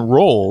different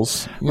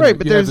roles, right?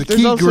 But there's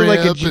also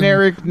like a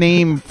generic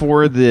name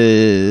for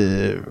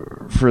the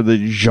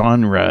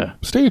genre.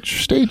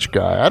 Stage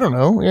guy. I don't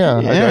know. Yeah,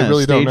 I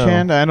really don't know.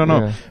 Stagehand. I don't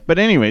know. Yeah. But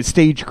anyway,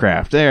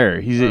 stagecraft.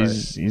 There,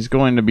 he's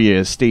going to be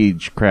a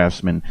stage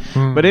craftsman.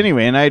 But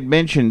anyway, and I'd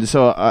mentioned,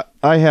 so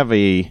I have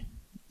a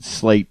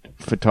slight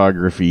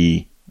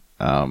photography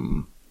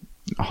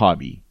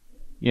hobby.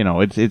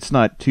 It's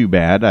not too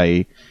bad.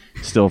 I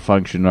still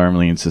function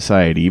normally in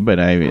society, but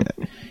I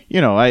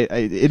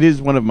it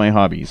is one of my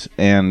hobbies.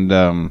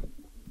 And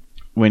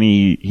when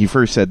he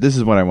first said, this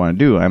is what I want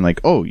to do, I'm like,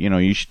 oh,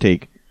 you should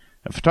take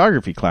a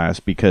photography class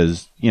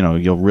because,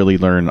 you'll really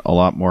learn a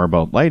lot more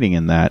about lighting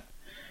in that,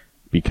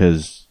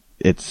 because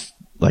it's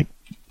like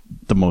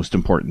the most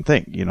important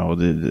thing.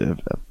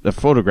 The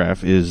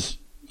photograph is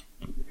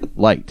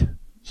light.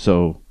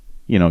 So,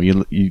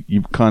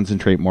 you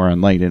concentrate more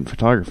on light in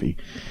photography.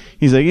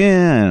 He's like,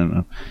 yeah, I don't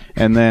know.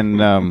 And then,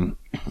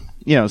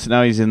 so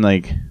now he's in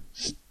like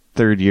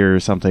third year or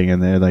something,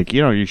 and they're like,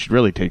 you should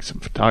really take some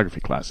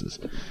photography classes.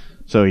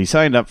 So he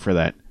signed up for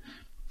that.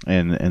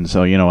 And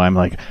so, I'm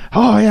like,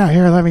 oh yeah,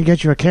 here, let me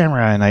get you a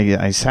camera. And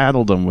I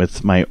saddled him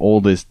with my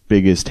oldest,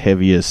 biggest,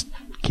 heaviest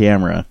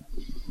camera.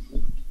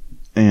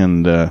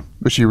 And,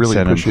 which you really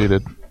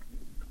appreciated.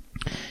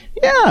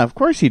 Yeah, of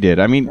course he did.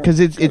 I mean, because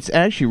it's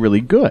actually really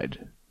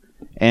good,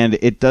 and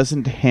it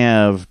doesn't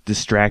have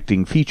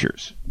distracting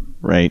features,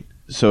 right?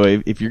 So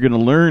if you're going to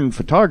learn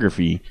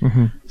photography,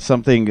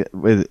 something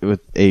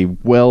with a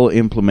well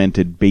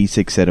implemented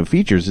basic set of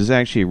features is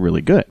actually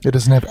really good. It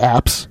doesn't have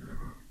apps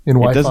in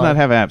Wi-Fi. It does not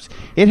have apps.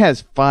 It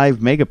has 5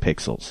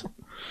 megapixels.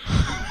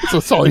 So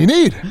that's all you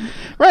need,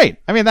 right?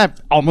 I mean, that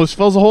almost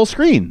fills a whole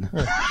screen.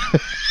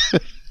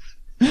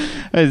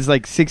 It's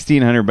like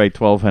 1600 by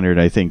 1200,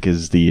 I think,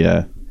 is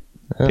the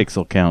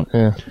pixel count.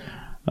 Yeah.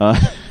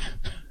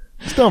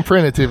 Just don't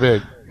print it too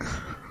big.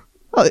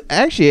 Well,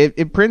 actually,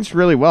 it prints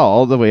really well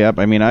all the way up.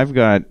 I mean, I've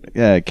got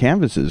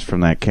canvases from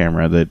that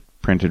camera that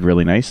printed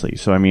really nicely.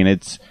 So I mean,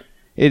 it's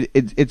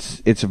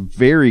a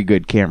very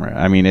good camera.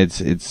 I mean,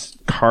 it's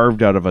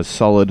carved out of a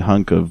solid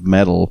hunk of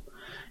metal.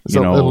 Is it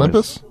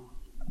Olympus?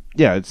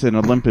 Yeah, it's an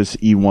Olympus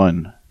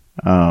E1.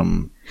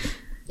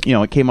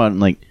 It came out in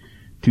like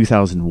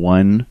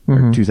 2001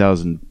 or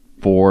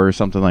 2004 or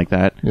something like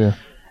that. Yeah.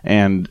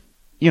 And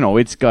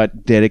it's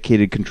got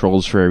dedicated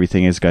controls for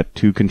everything. It's got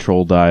 2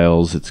 control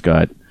dials. It's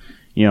got,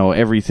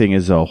 everything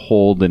is a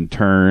hold and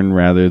turn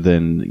rather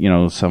than,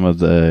 some of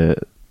the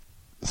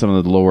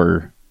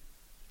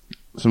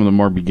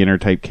more beginner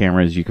type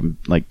cameras. You can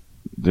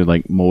they're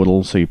like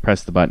modal. So you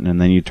press the button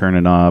and then you turn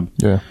a knob.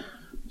 Yeah.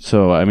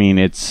 So, I mean,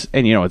 it's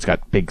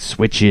got big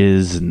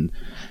switches and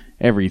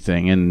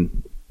everything.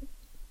 And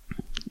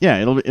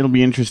yeah, it'll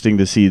be interesting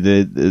to see.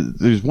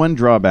 There's one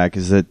drawback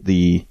is that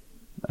the,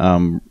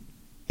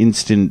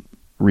 instant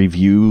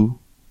review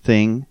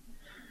thing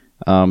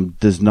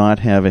does not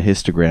have a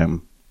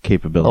histogram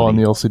capability. Oh, on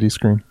the LCD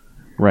screen.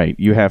 Right.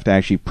 You have to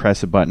actually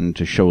press a button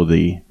to show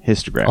the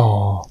histogram.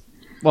 Oh.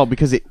 Well,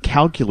 because it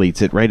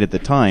calculates it right at the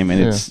time, and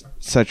it's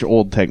such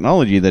old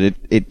technology that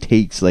it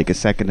takes like a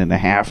second and a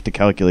half to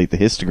calculate the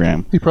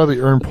histogram. He probably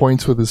earned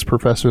points with his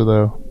professor,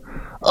 though.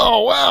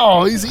 Oh,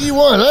 wow, he's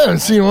E1. I haven't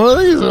seen one of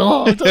these in a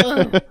long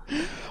time.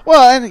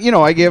 Well, and,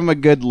 I gave him a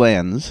good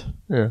lens.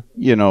 Yeah.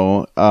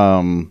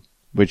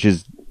 Which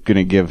is going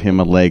to give him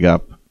a leg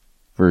up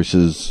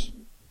versus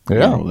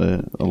Yeah.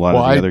 A lot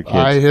of the other kids.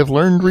 I have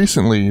learned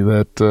recently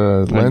that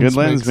a good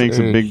lens makes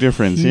a big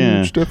difference.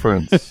 Huge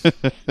difference.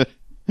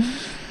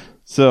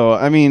 So,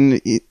 I mean,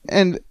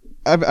 and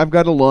I've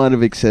got a lot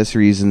of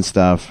accessories and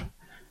stuff.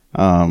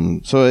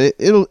 So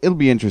it'll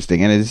be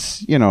interesting, and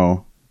it's, you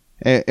know,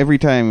 every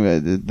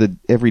time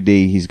every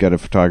day he's got a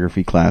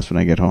photography class when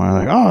I get home. I'm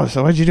like, oh,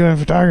 so what'd you do in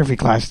photography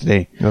class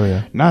today? Oh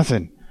yeah,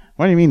 nothing.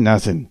 What do you mean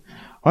nothing?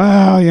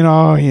 Well, you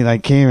know, he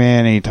like came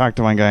in and he talked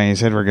to one guy and he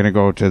said we're gonna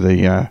go to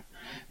the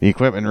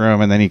equipment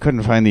room, and then he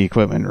couldn't find the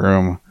equipment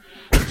room,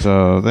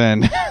 so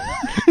then.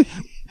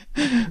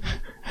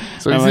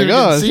 So I'm he's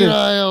like,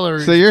 senile or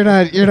so you're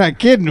not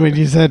kidding when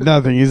you said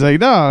nothing. He's like,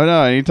 no.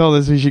 And he told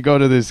us we should go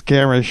to this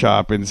camera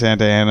shop in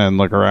Santa Ana and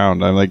look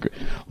around. I'm like,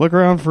 look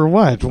around for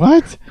what?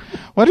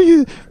 What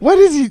is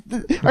he?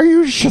 Are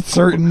you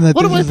certain that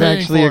What this am I is paying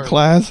actually for? a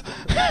class?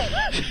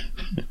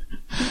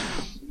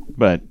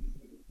 But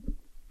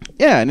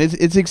yeah, and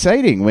it's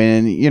exciting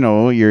when, you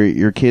know,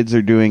 your kids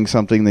are doing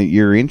something that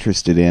you're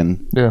interested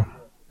in. yeah.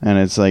 And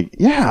it's like,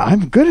 yeah,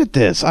 I'm good at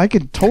this. I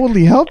could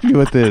totally help you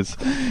with this.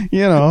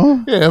 You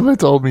know? Yeah, Emma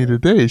told me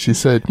today, she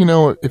said, you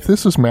know, if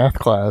this was math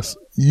class,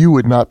 you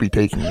would not be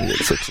taking me at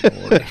 6 in the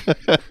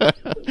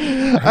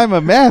morning. I'm a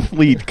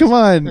mathlete. Come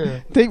on. Yeah.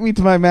 Take me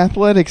to my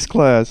mathletics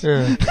class.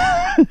 Yeah.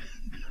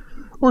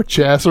 Or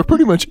chess, or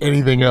pretty much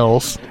anything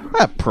else.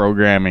 A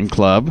programming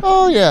club.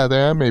 Oh, yeah,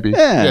 there, maybe.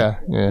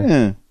 Yeah.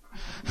 Yeah.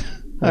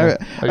 I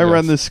I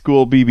run guess. the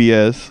school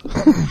BBS.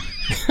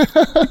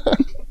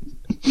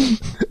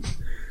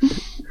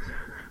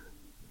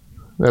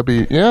 That'd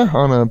be,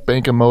 on a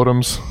bank of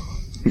modems.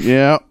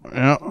 Yeah.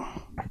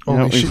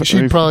 Only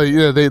she'd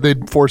probably,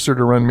 they'd force her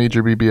to run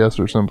Major BBS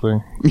or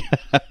something.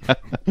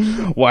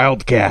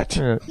 Wildcat.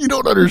 Yeah. You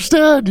don't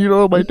understand. You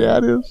know who my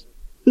dad is?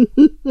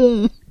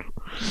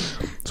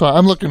 So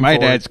I'm looking My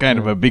forward. dad's kind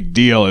of a big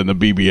deal in the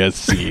BBS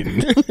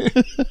scene.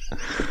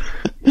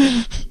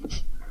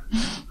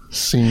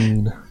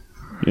 Scene.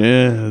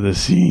 Yeah, the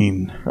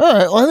scene. All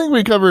right. Well, I think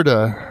we covered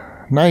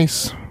a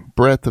nice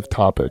breadth of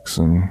topics,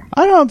 and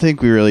I don't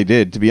think we really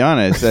did, to be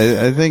honest.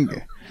 I think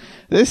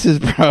this is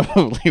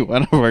probably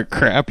one of our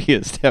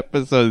crappiest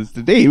episodes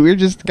to date. We're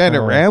just kind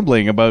of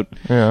rambling about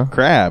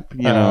crap,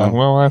 you know.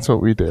 Well, that's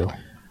what we do.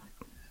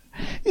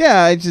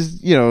 Yeah, I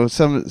just, you know,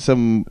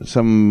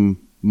 some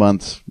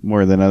months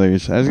more than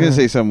others. I was going to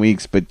say some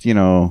weeks, but, you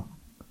know,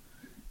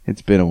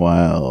 it's been a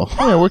while.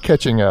 Yeah, we're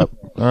catching up.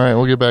 All right,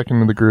 we'll get back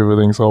into the groove of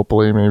things.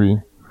 Hopefully,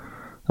 maybe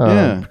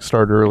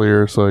start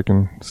earlier so I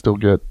can still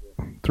get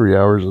 3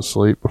 hours of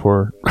sleep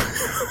before I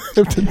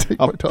have to take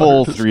A my daughter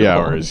full to 3 school.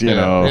 hours, you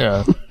know.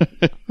 Yeah.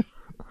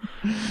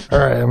 All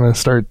right, I'm going to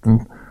start.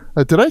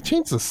 Did I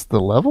change the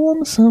level on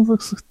the sound?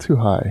 Looks too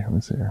high. Let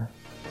me see here.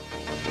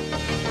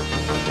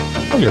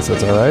 I guess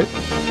that's all right.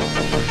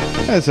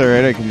 That's all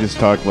right. I can just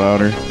talk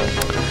louder.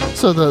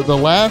 So the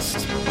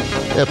last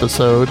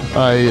episode,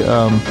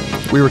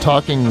 we were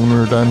talking when we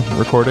were done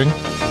recording,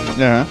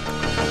 Yeah.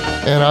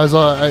 and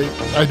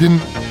I didn't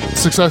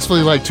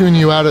successfully tune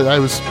you out. I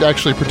was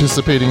actually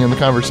participating in the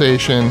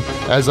conversation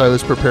as I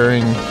was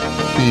preparing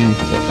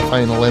the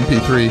final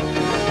MP3,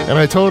 and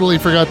I totally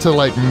forgot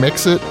to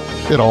mix it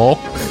at all.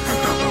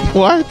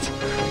 What?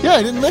 Yeah,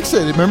 I didn't mix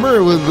it. Remember,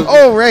 it was.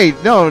 Oh, right.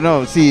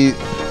 No. See,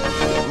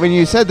 when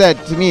you said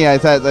that to me, I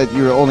thought that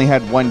you only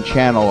had one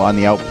channel on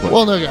the output.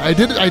 Well, no, I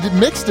did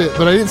mixed it,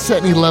 but I didn't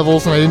set any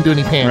levels and I didn't do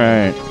any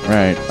panning.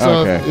 Right.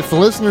 So Okay. if the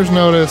listeners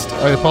noticed,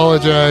 I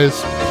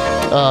apologize.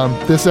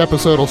 This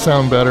episode will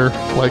sound better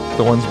like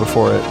the ones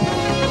before it.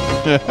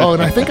 Oh,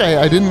 and I think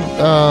I didn't.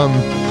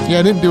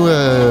 I didn't do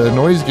a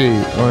noise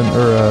gate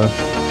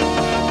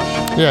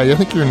I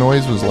think your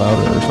noise was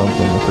louder or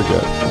something. I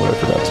forget what I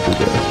forgot to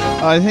do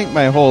there. I think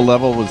my whole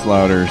level was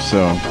louder, so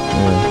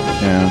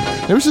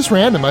yeah. It was just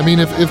random. I mean,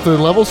 if the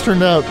levels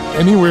turned out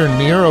anywhere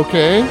near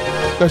okay,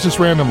 that's just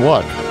random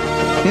luck.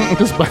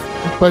 Because by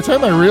the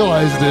time I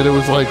realized it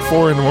was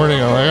 4 in the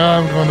morning. I'm like,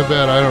 I'm going to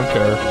bed. I don't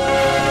care.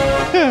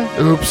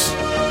 Oops.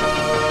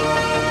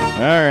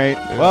 All right.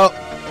 Well,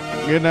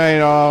 good night,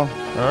 all.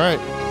 All right.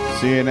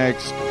 See you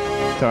next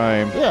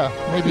time. Yeah,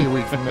 maybe a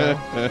week from now.